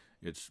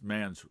 It's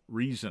man's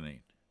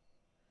reasoning.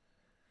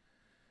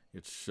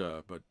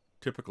 But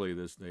typically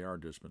they are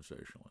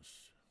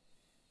dispensationalists.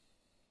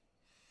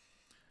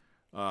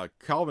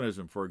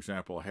 Calvinism, for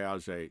example,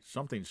 has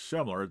something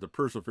similar, the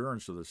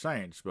perseverance of the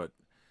saints, but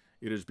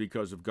it is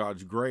because of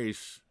God's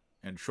grace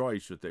and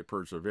choice that they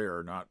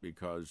persevere, not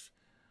because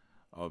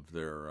of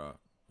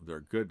their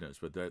goodness.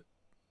 But that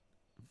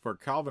for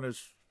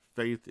Calvinists,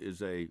 faith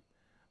is a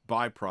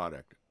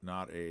byproduct,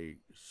 not a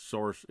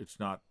source.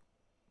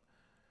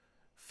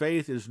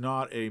 Faith is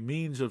not a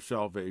means of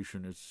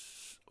salvation.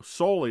 It's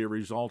solely a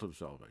result of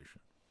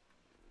salvation,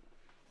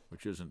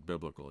 which isn't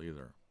biblical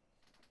either.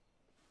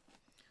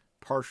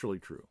 Partially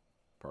true.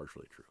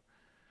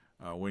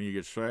 When you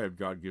get saved,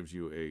 God gives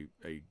you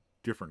a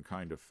different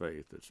kind of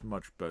faith that's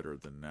much better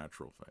than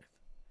natural faith.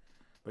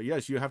 But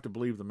yes, you have to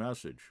believe the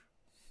message.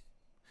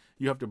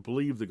 You have to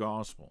believe the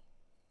gospel.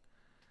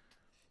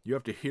 You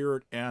have to hear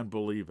it and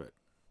believe it.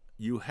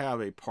 You have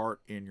a part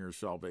in your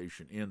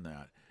salvation in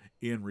that,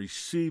 in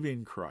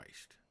receiving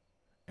Christ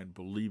and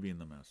believing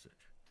the message.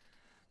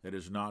 That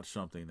is not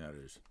something that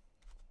is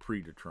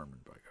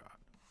predetermined by God,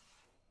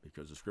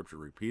 because the Scripture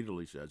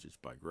repeatedly says it's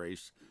by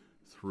grace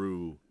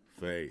through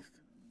faith.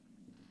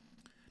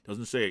 It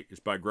doesn't say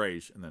it's by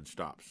grace and then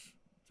stops.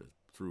 It says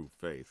through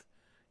faith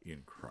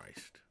in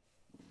Christ.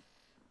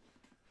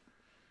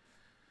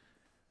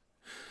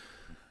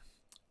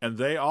 And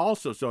they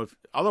also,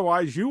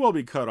 otherwise you will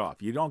be cut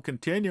off. You don't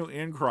continue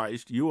in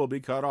Christ, you will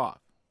be cut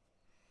off.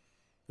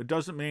 It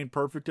doesn't mean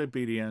perfect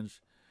obedience.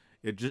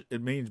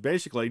 It means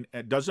basically,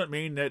 it doesn't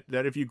mean that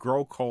if you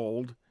grow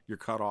cold, you're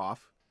cut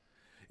off.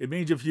 It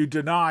means if you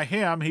deny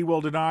him, he will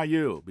deny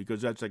you,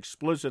 because that's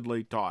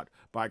explicitly taught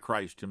by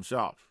Christ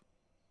himself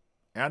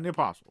and the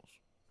apostles.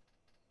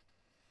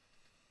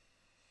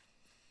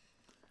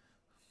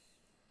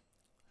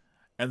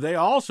 And they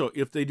also,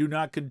 if they do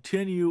not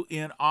continue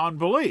in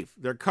unbelief,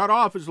 they're cut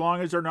off as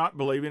long as they're not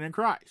believing in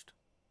Christ.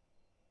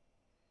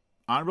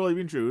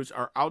 Unbelieving Jews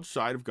are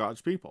outside of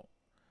God's people.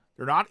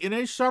 They're not in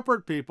a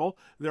separate people,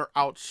 they're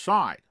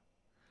outside.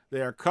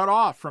 They are cut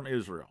off from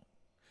Israel.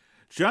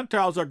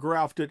 Gentiles are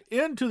grafted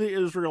into the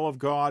Israel of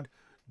God.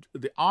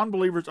 The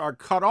unbelievers are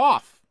cut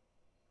off.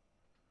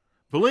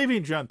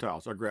 Believing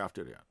Gentiles are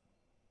grafted in.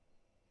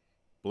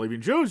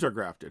 Believing Jews are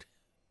grafted in.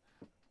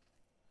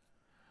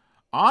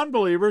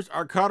 Unbelievers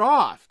are cut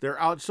off. They're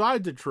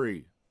outside the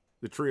tree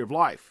of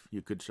life,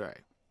 you could say.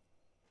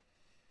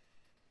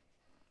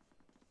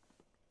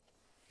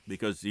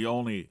 Because the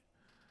only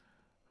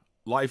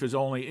life is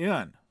only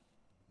in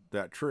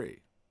that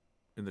tree,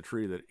 in the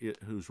tree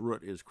whose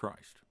root is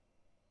Christ.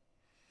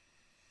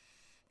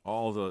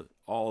 All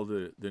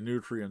the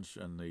nutrients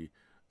and the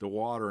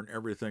water and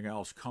everything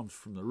else comes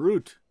from the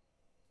root.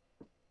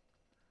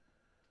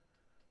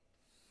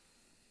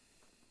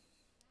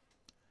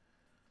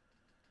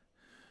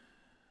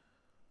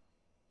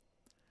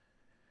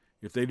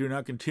 If they do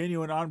not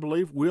continue in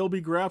unbelief, will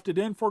be grafted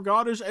in, for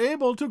God is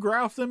able to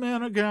graft them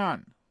in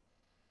again.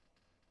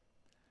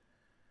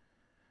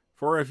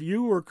 For if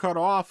you were cut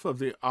off of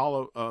the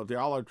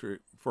olive tree,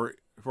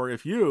 for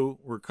if you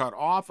were cut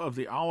off of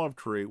the olive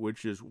tree,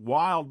 which is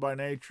wild by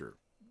nature,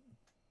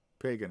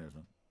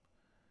 paganism,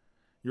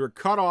 You were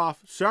cut off,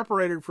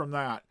 separated from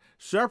that,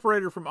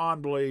 separated from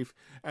unbelief,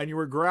 and you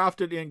were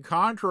grafted in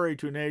contrary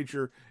to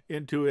nature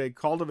into a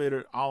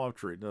cultivated olive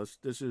tree.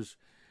 This is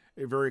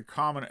a very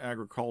common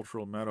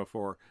agricultural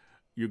metaphor.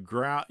 You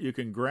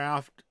can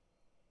graft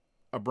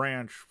a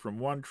branch from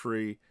one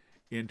tree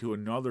into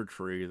another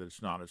tree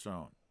that's not its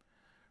own.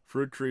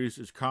 Fruit trees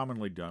is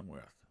commonly done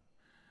with.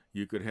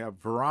 You could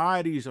have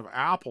varieties of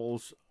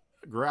apples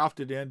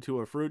grafted into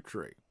a fruit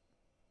tree.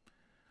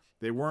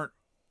 They weren't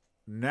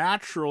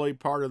naturally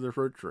part of the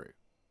fruit tree,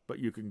 but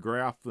you can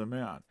graft them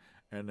in,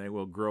 and they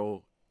will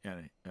grow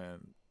and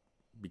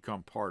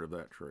become part of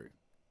that tree,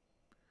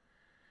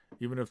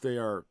 even if they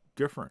are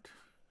different.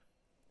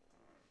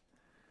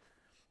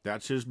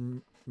 That's his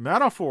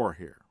metaphor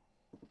here.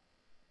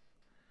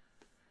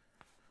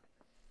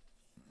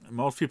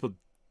 Most people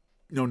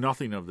know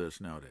nothing of this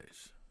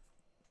nowadays.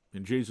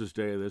 In Jesus'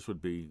 day, this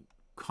would be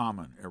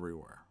common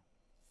everywhere.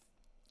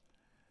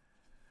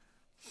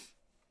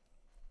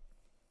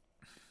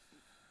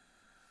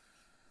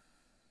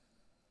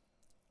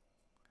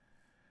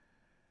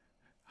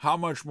 How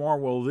much more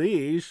will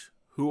these,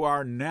 who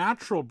are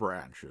natural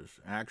branches,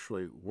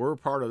 actually were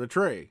part of the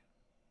tree,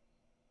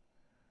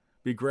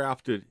 be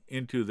grafted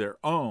into their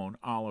own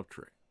olive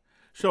tree?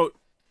 So,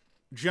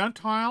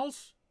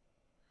 Gentiles,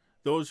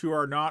 those who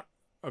are not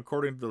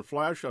according to the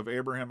flesh of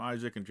Abraham,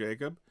 Isaac, and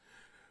Jacob,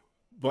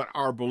 but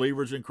are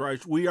believers in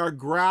Christ, we are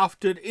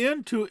grafted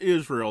into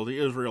Israel, the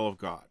Israel of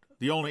God,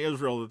 the only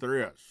Israel that there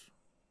is.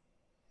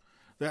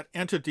 That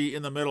entity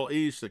in the Middle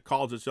East that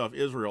calls itself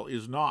Israel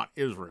is not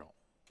Israel.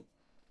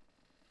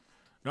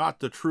 Not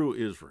the true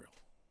Israel.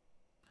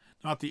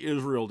 Not the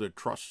Israel that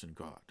trusts in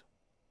God.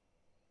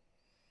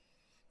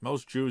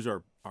 Most Jews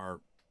are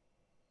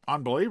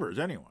unbelievers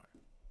anyway.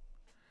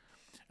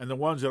 And the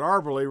ones that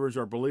are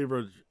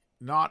believers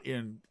not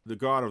in the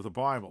God of the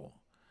Bible,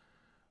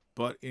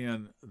 but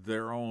in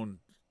their own,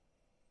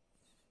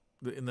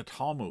 in the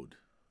Talmud.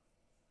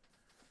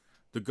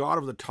 The God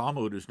of the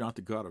Talmud is not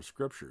the God of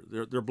Scripture.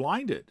 They're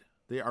blinded.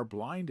 They are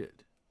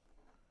blinded.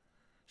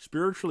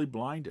 Spiritually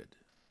blinded.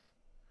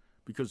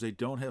 Because they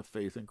don't have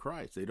faith in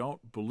Christ. They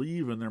don't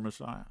believe in their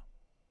Messiah.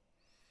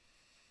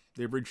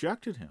 They've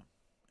rejected him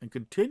and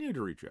continue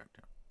to reject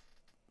him.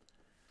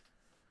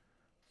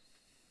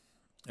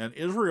 And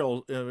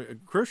Israel,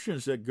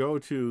 Christians that go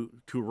to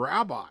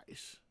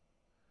rabbis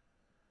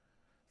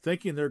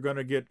thinking they're going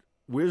to get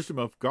wisdom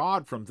of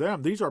God from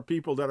them, these are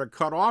people that are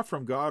cut off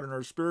from God and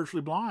are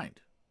spiritually blind.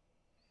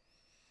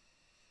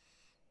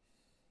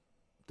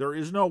 There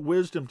is no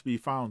wisdom to be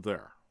found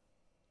there.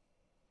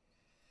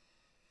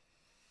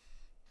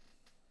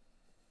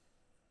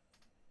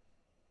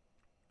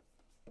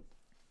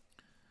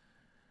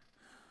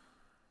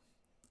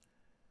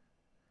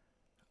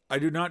 I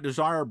do not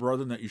desire,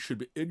 brethren, that you should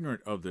be ignorant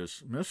of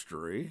this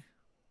mystery,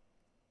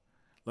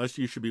 lest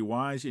you should be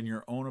wise in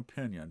your own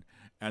opinion,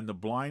 and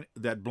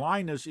that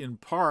blindness in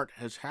part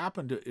has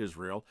happened to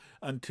Israel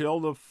until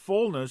the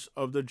fullness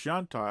of the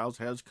Gentiles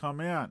has come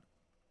in.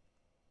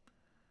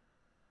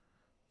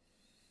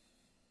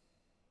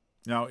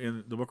 Now,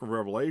 in the book of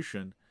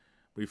Revelation,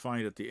 we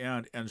find at the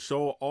end, and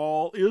so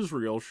all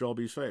Israel shall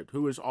be saved.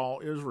 Who is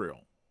all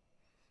Israel?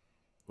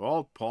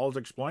 Well, Paul's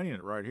explaining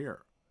it right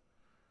here.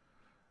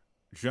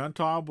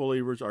 Gentile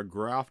believers are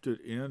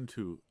grafted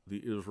into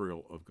the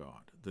Israel of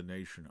God, the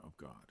nation of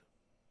God.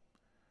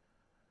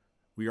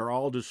 We are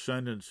all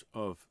descendants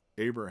of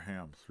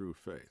Abraham through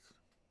faith,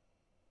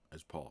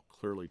 as Paul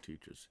clearly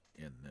teaches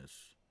in this.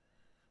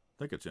 I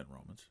think it's in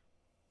Romans.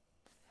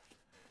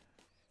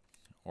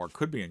 Or it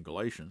could be in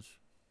Galatians.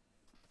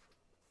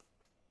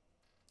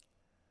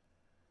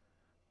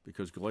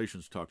 Because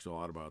Galatians talks a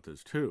lot about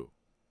this too.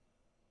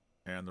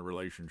 And the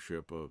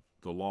relationship of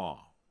the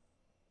law.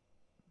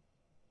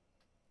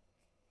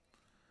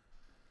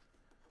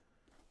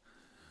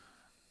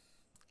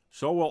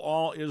 So will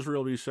all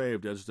Israel be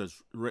saved, as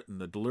is written,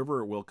 the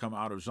deliverer will come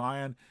out of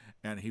Zion,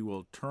 and he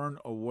will turn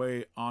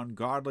away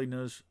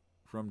ungodliness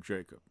from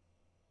Jacob.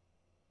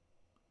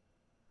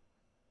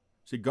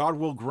 See, God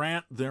will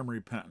grant them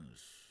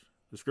repentance.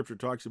 The scripture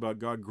talks about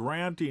God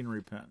granting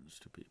repentance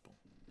to people.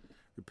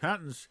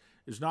 Repentance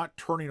is not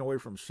turning away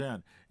from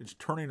sin. It's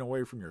turning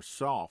away from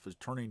yourself. It's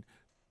turning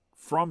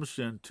from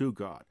sin to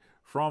God.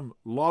 From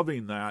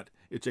loving that,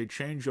 it's a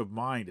change of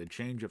mind, a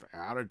change of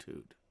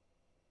attitude.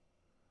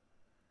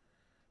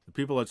 The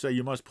people that say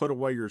you must put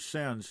away your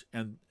sins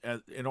and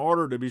in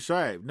order to be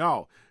saved.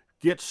 No,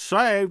 get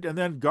saved and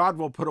then God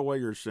will put away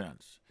your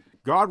sins.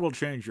 God will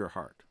change your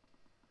heart.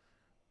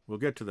 We'll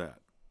get to that.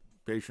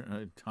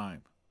 Patient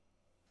time.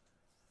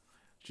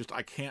 Just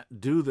I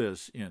can't do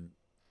this in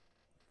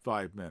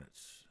 5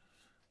 minutes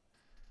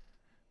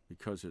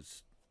because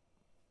it's.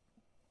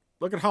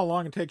 Look at how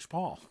long it takes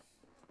Paul.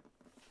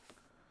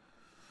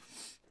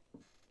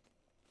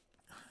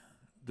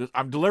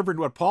 I'm delivering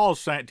what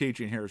Paul's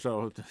teaching here,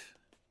 so.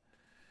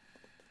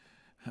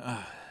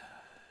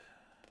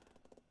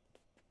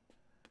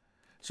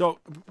 So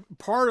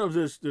part of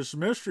this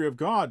mystery of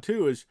God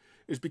too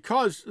is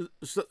because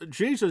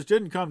Jesus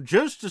didn't come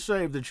just to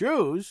save the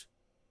Jews.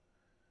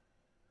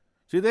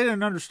 See, they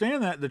didn't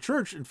understand that. The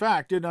church, in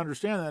fact, didn't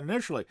understand that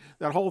initially.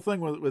 That whole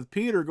thing with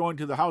Peter going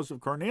to the house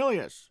of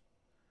Cornelius.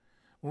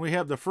 When we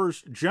have the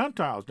first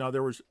Gentiles. Now,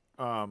 there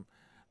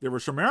were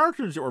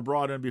Samaritans that were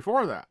brought in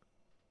before that,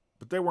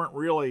 but they weren't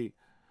really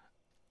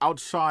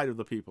outside of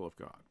the people of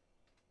God.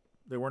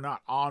 They were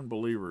not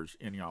unbelievers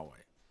in Yahweh.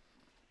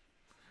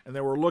 And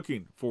they were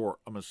looking for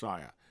a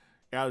Messiah,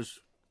 as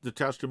the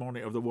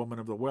testimony of the woman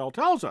of the well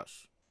tells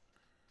us.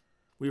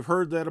 We've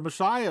heard that a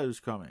Messiah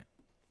is coming.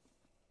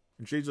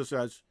 And Jesus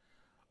says,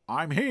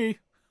 I'm he.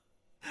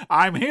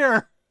 I'm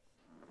here.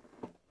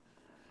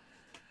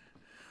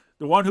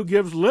 The one who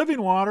gives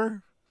living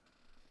water.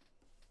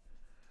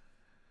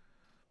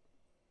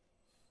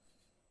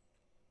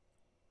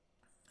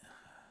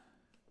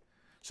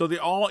 So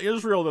the all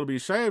Israel that will be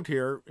saved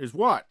here is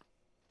what?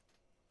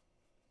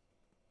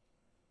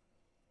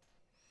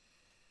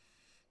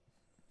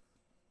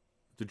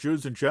 The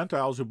Jews and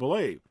Gentiles who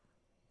believe.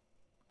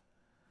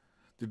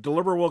 The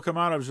deliverer will come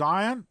out of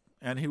Zion,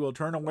 and he will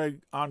turn away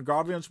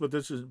ungodliness, but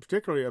this is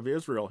particularly of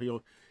Israel.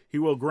 He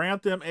will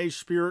grant them a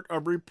spirit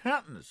of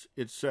repentance,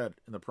 it said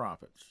in the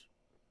prophets.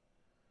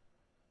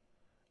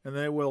 And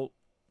he will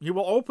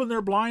open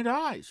their blind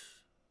eyes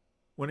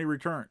when he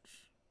returns.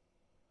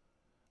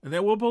 And they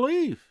will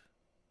believe.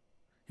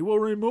 He will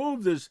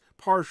remove this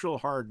partial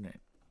hardening.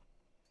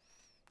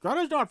 God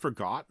has not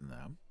forgotten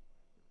them.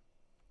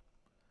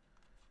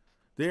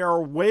 They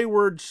are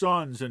wayward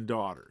sons and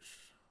daughters,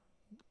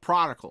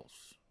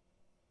 prodigals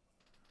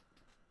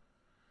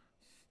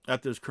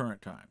at this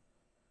current time.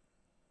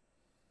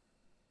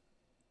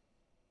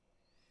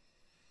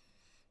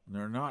 And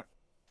they're not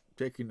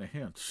taking the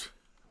hints.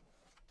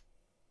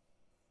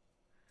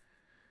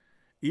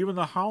 Even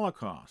the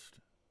Holocaust,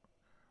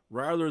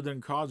 rather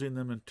than causing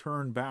them to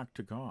turn back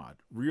to God,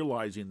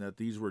 realizing that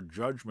these were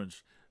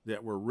judgments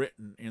that were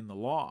written in the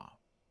law,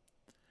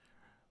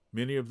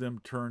 many of them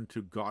turned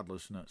to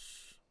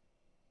godlessness.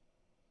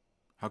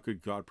 How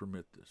could God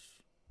permit this?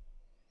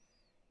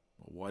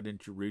 Well, why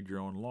didn't you read your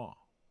own law?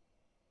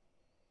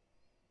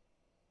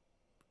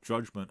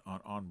 Judgment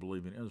on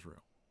unbelieving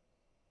Israel.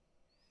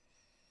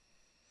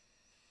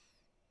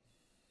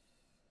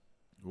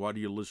 Why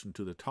do you listen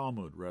to the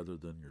Talmud rather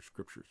than your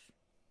scriptures?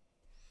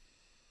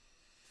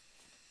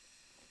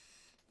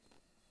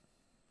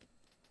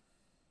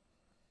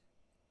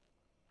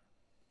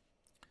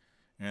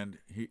 And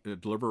the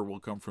deliverer will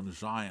come from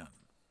Zion.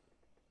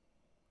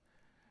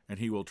 And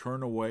he will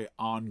turn away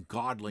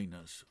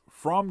ungodliness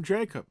from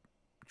Jacob.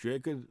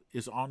 Jacob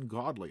is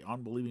ungodly.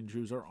 Unbelieving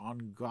Jews are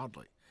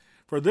ungodly.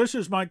 For this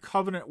is my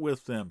covenant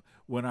with them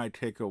when I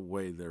take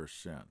away their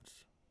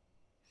sins.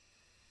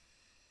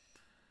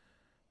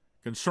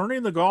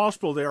 Concerning the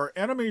gospel, they are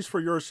enemies for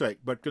your sake,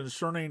 but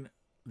concerning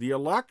the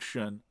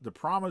election, the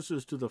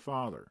promises to the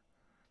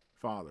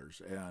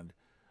fathers, and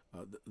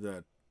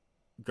that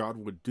God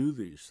would do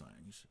these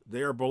things,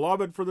 they are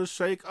beloved for the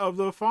sake of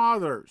the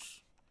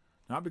fathers.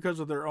 Not because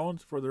of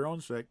for their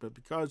own sake, but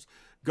because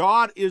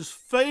God is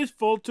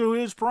faithful to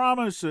his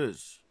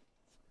promises.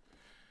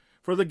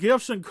 For the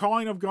gifts and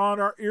calling of God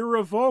are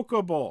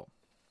irrevocable.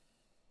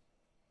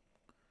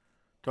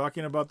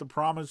 Talking about the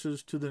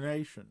promises to the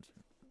nations,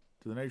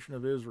 to the nation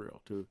of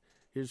Israel, to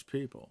his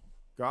people.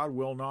 God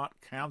will not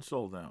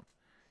cancel them.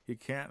 He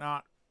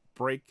cannot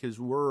break his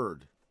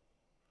word.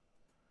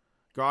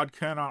 God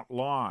cannot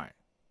lie.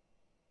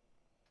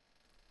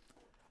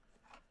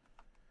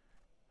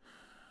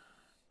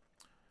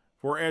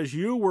 For as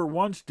you were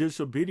once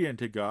disobedient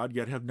to God,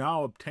 yet have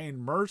now obtained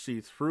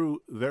mercy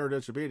through their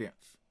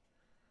disobedience.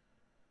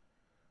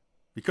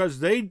 Because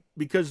they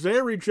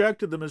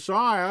rejected the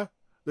Messiah,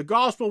 the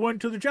gospel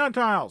went to the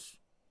Gentiles.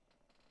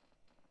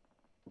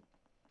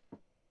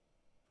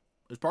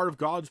 As part of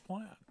God's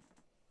plan.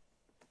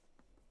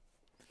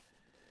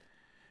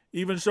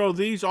 Even so,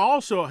 these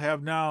also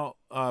have now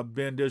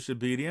been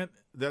disobedient,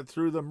 that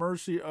through the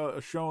mercy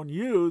shown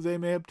you, they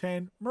may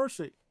obtain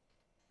mercy.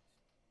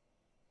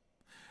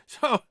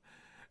 So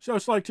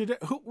it's like today.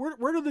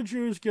 Where do the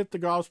Jews get the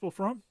gospel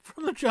from?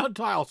 From the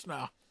Gentiles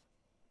now.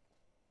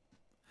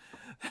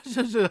 This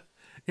is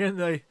in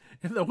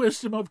the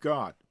wisdom of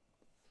God.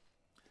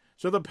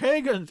 So the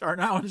pagans are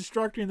now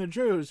instructing the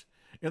Jews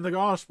in the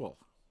gospel.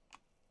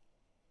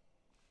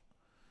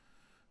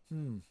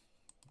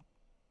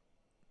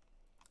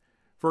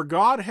 For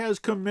God has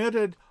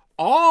committed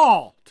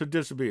all to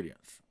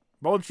disobedience,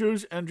 both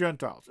Jews and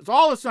Gentiles. It's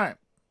all the same.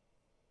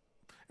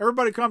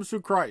 Everybody comes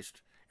through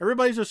Christ.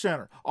 Everybody's a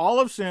sinner. All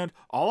have sinned.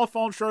 All have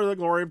fallen short of the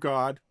glory of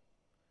God.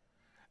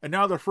 And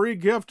now the free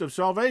gift of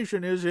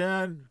salvation is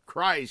in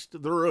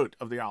Christ, the root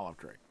of the olive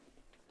tree.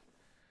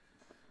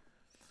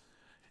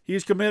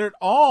 He's committed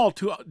all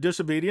to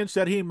disobedience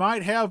that he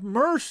might have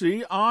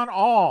mercy on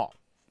all,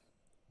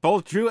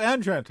 both Jew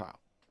and Gentile.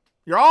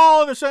 You're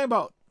all in the same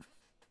boat.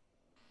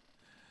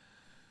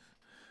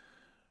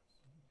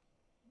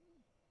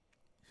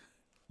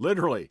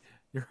 Literally,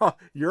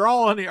 you're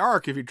all in the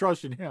ark if you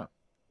trust in him,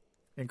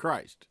 in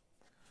Christ.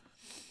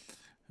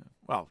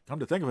 Well, come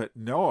to think of it,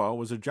 Noah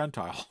was a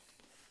Gentile.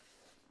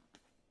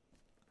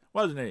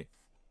 Wasn't he?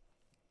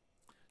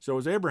 So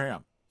is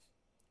Abraham.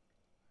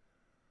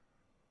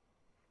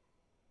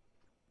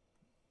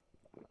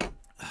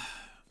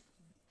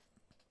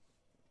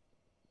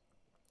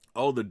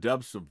 Oh, the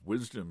depths of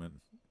wisdom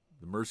and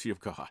the mercy of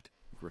God.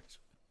 Grace.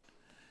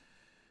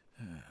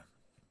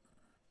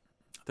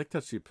 I think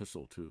that's the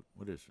epistle to,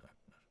 what is that?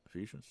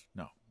 Ephesians?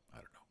 No, I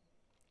don't know.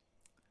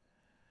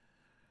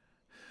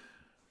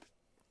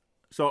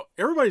 So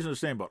everybody's in the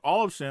same boat.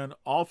 All have sinned,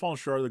 all fallen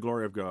short of the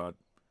glory of God.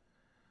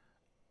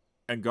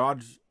 And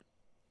God's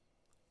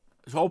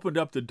has opened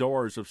up the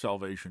doors of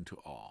salvation to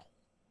all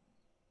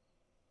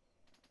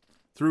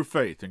through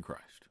faith in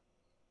Christ.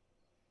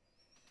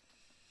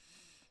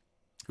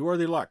 Who are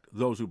the elect?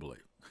 Those who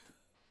believe.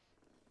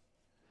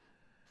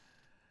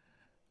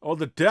 Oh,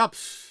 the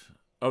depths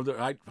of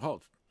the...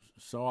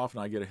 so often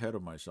I get ahead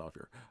of myself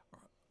here.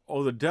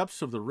 Oh, the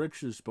depths of the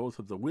riches, both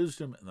of the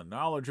wisdom and the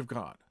knowledge of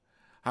God.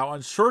 How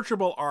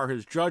unsearchable are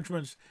his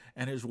judgments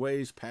and his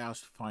ways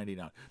past finding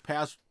out.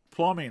 Past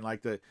plumbing,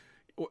 like the...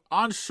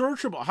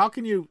 Unsearchable. How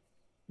can you...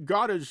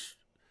 God is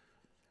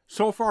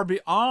so far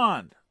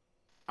beyond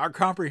our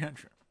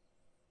comprehension.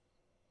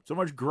 So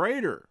much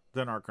greater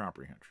than our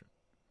comprehension.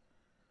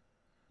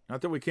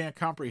 Not that we can't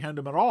comprehend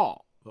him at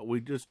all, but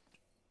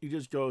he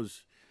just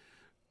goes...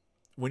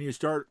 When you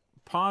start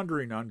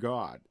pondering on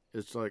God,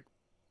 it's like,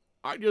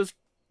 I just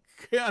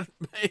can't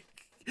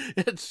make...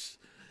 It's...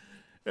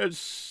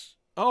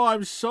 Oh,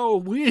 I'm so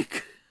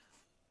weak.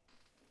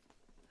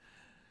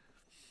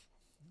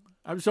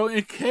 I'm so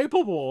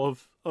incapable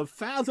of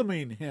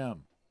fathoming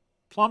him.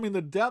 Plumbing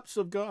the depths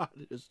of God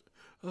is...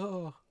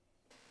 Oh...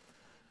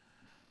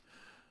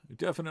 We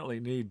definitely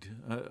need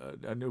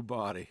a new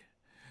body.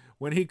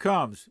 When he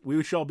comes,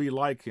 we shall be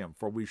like him,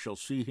 for we shall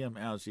see him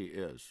as he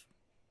is.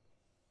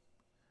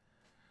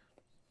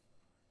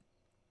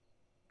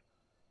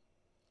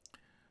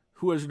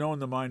 Who has known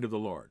the mind of the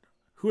Lord?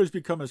 Who has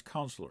become his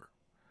counselor?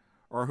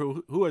 Or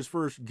who has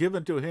first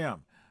given to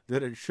him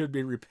that it should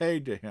be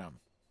repaid to him?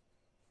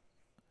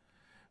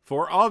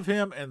 For of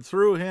him and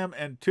through him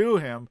and to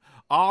him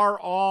are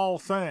all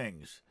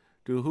things,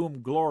 to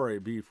whom glory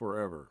be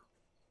forever.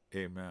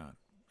 Amen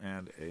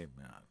and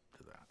amen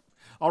to that.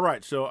 All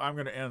right, so I'm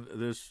going to end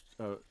this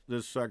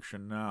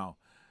section now.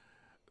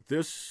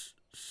 This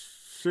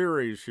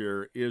series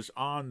here is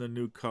on the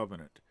new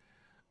covenant,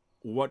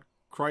 what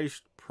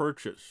Christ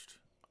purchased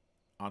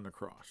on the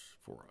cross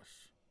for us.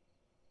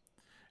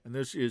 And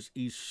this is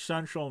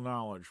essential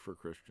knowledge for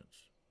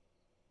Christians.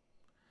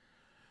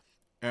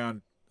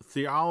 And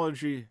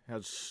theology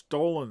has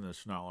stolen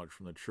this knowledge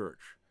from the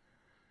church.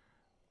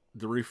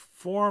 The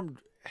Reformed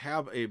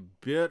have a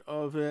bit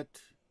of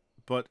it,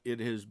 but it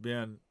has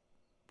been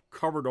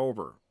covered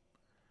over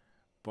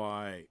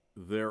by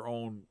their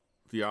own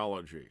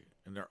theology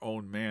and their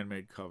own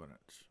man-made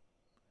covenants.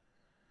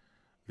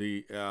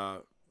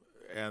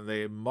 And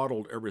they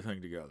muddled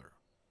everything together.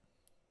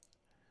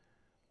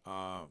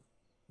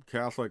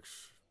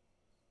 Catholics,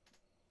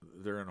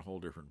 they're in a whole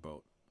different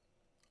boat.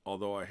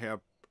 Although I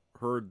have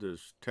heard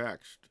this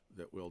text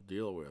that we'll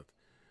deal with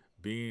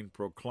being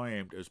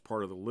proclaimed as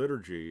part of the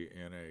liturgy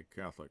in a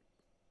Catholic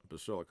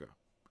basilica.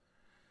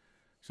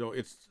 So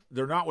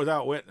they're not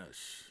without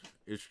witness.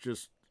 It's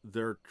just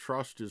their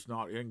trust is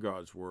not in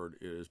God's word.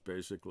 It is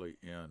basically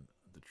in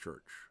the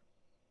church,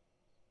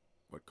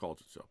 what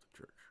calls itself the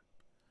church.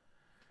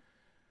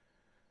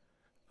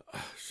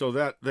 So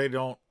that they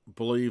don't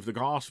believe the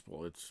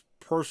gospel. It's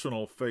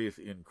personal faith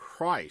in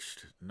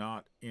Christ,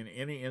 not in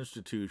any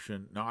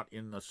institution, not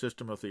in the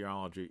system of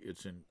theology.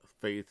 It's in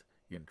faith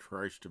in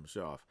Christ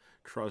himself.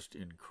 Trust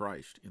in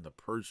Christ, in the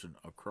person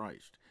of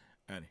Christ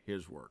and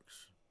his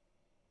works.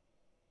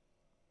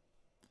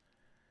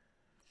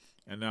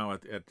 And now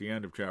at the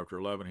end of chapter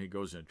 11, he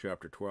goes in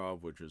chapter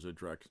 12, which is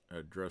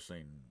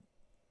addressing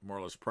more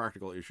or less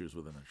practical issues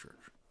within the church.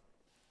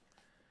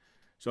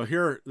 So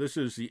here, this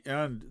is the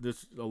end.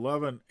 This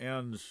 11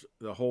 ends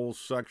the whole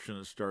section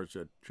that starts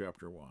at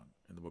chapter 1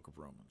 in the book of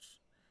Romans,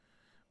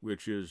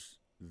 which is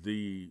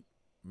the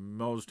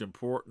most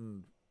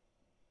important,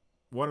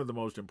 one of the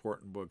most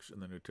important books in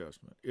the New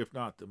Testament, if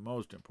not the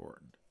most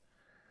important,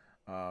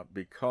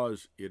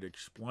 because it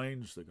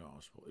explains the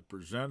gospel. It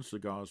presents the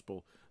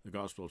gospel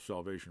of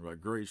salvation by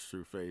grace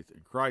through faith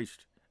in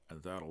Christ,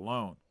 and that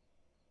alone.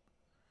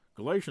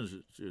 Galatians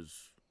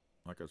is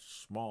like a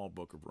small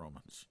book of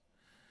Romans.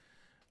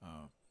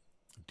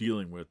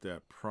 Dealing with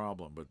that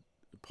problem. But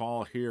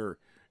Paul here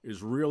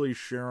is really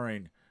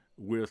sharing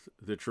with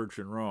the church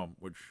in Rome,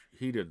 which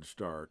he didn't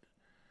start.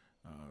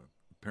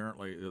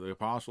 Apparently, the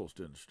apostles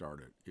didn't start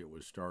it. It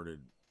was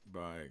started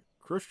by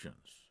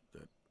Christians.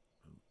 That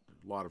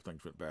a lot of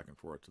things went back and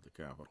forth to the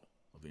capital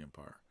of the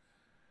empire.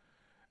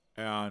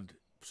 And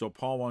so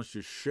Paul wants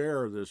to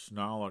share this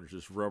knowledge,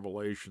 this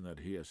revelation that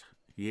he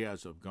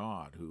has of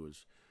God,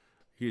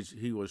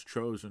 he was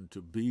chosen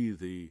to be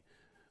the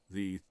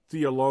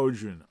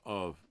theologian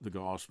of the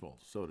gospel,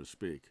 so to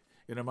speak,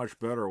 in a much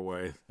better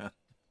way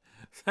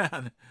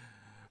than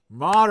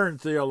modern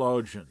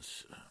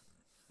theologians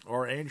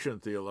or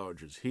ancient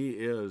theologians. He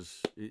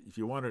is, if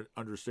you want to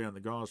understand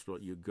the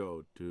gospel, you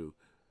go to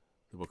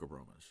the book of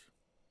Romans.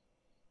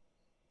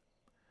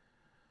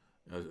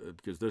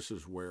 Because this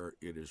is where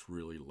it is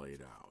really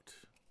laid out.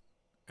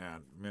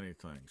 And many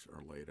things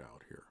are laid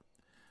out here.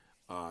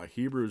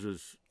 Hebrews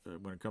is,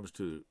 when it comes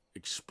to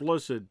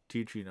explicit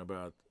teaching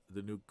about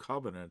the new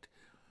covenant,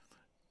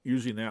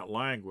 using that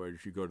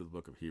language, you go to the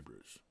book of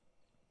Hebrews.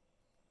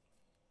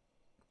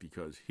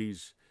 Because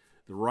he's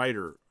the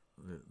writer,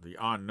 the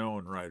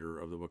unknown writer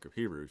of the book of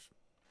Hebrews.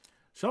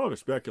 Some have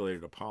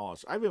speculated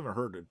Apollos. I've even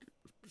heard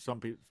some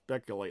people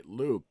speculate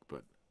Luke,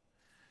 but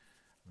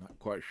I'm not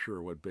quite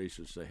sure what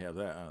basis they have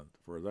that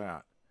for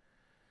that.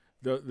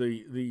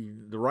 The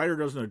writer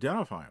doesn't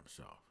identify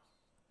himself.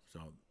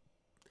 So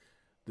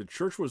the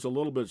church was a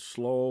little bit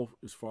slow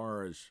as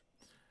far as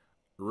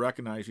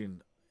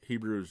recognizing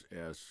Hebrews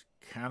as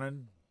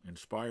canon,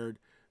 inspired,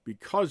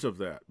 because of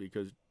that.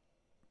 Because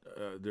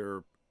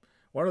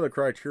one of the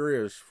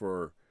criteria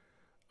for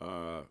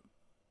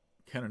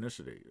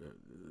canonicity,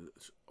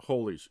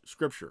 Holy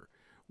Scripture,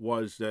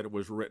 was that it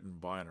was written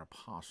by an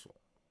apostle.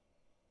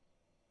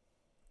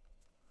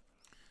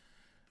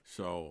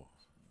 So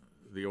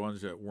the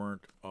ones that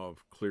weren't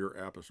of clear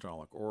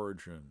apostolic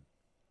origin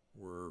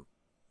were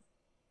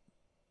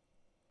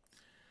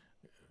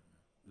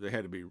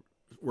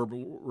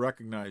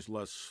recognized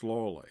less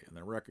slowly, and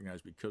they're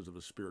recognized because of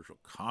the spiritual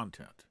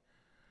content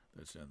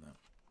that's in them.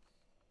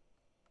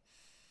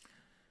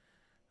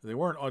 They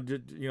weren't,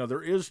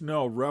 there is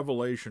no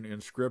revelation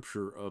in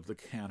Scripture of the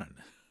canon.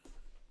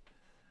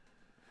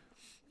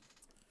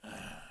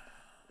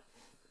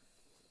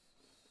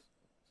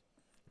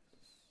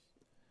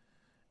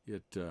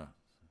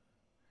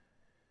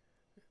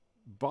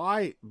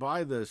 By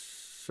the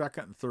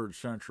 2nd and 3rd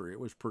century, it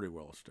was pretty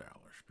well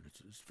established. But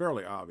it's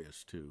fairly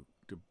obvious to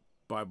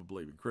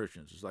Bible-believing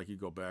Christians. It's like you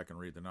go back and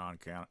read the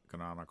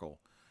non-canonical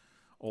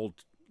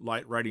old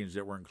light writings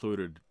that were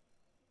included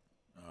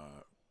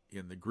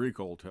in the Greek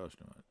Old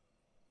Testament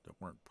that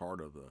weren't part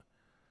of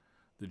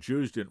the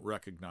Jews didn't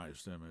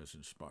recognize them as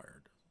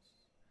inspired.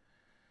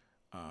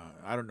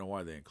 I don't know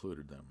why they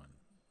included them in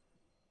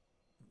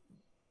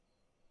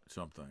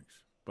some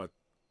things, but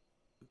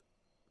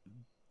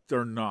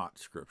they're not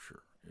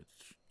Scripture.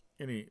 It's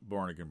any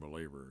born-again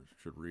believer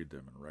should read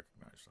them and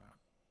recognize that.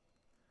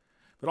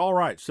 But all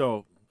right,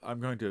 so I'm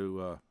going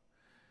to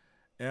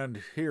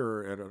end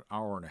here at an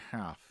hour and a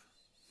half.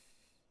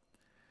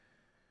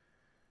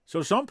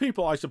 So some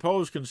people, I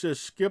suppose, can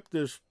just skip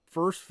this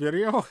first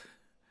video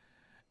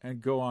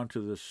and go on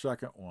to the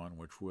second one,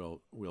 which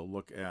we'll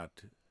look at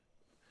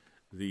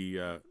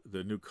the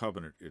new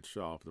covenant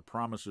itself, the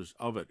promises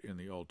of it in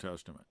the Old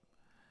Testament.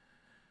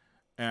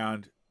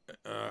 And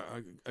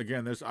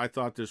again, I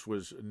thought this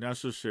was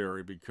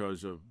necessary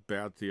because of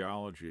bad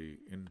theology,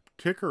 and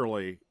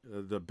particularly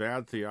the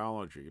bad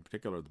theology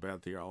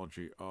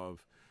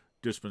of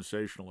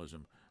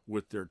dispensationalism,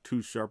 with their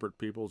two separate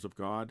peoples of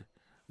God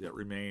that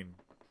remain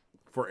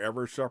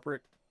forever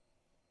separate.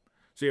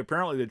 See,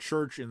 apparently the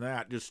church in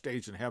that just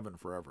stays in heaven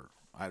forever.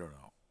 I don't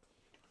know.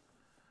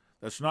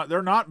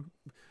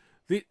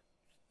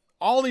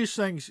 All these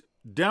things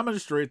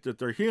demonstrate that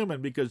they're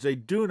human because they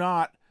do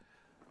not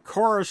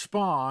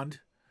correspond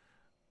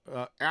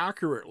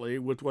accurately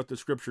with what the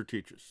Scripture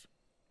teaches.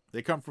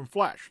 They come from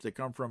flesh. They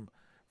come from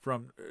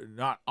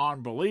not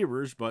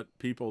unbelievers, but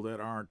people that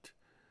aren't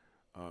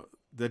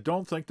that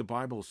don't think the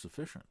Bible is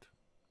sufficient.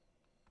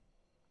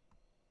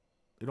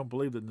 They don't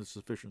believe in the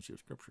sufficiency of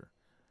Scripture.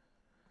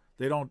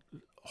 They don't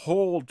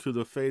hold to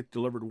the faith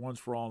delivered once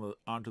for all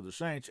unto the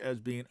saints as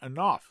being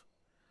enough.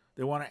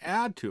 They want to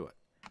add to it.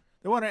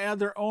 They want to add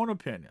their own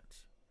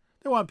opinions.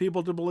 They want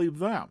people to believe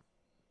them.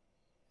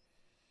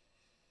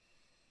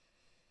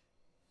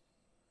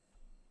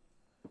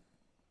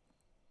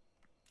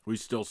 We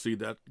still see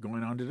that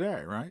going on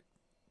today, right?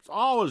 It's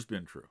always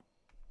been true.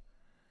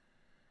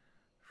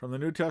 From the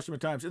New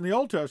Testament times, in the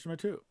Old Testament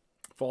too.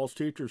 False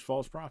teachers,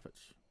 false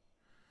prophets.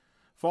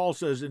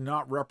 False as in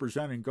not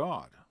representing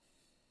God.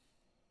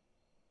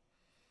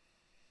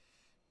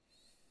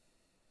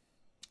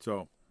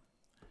 So,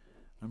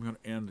 I'm going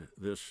to end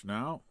this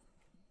now.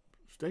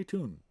 Stay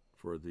tuned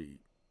for the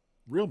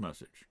real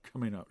message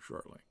coming up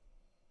shortly.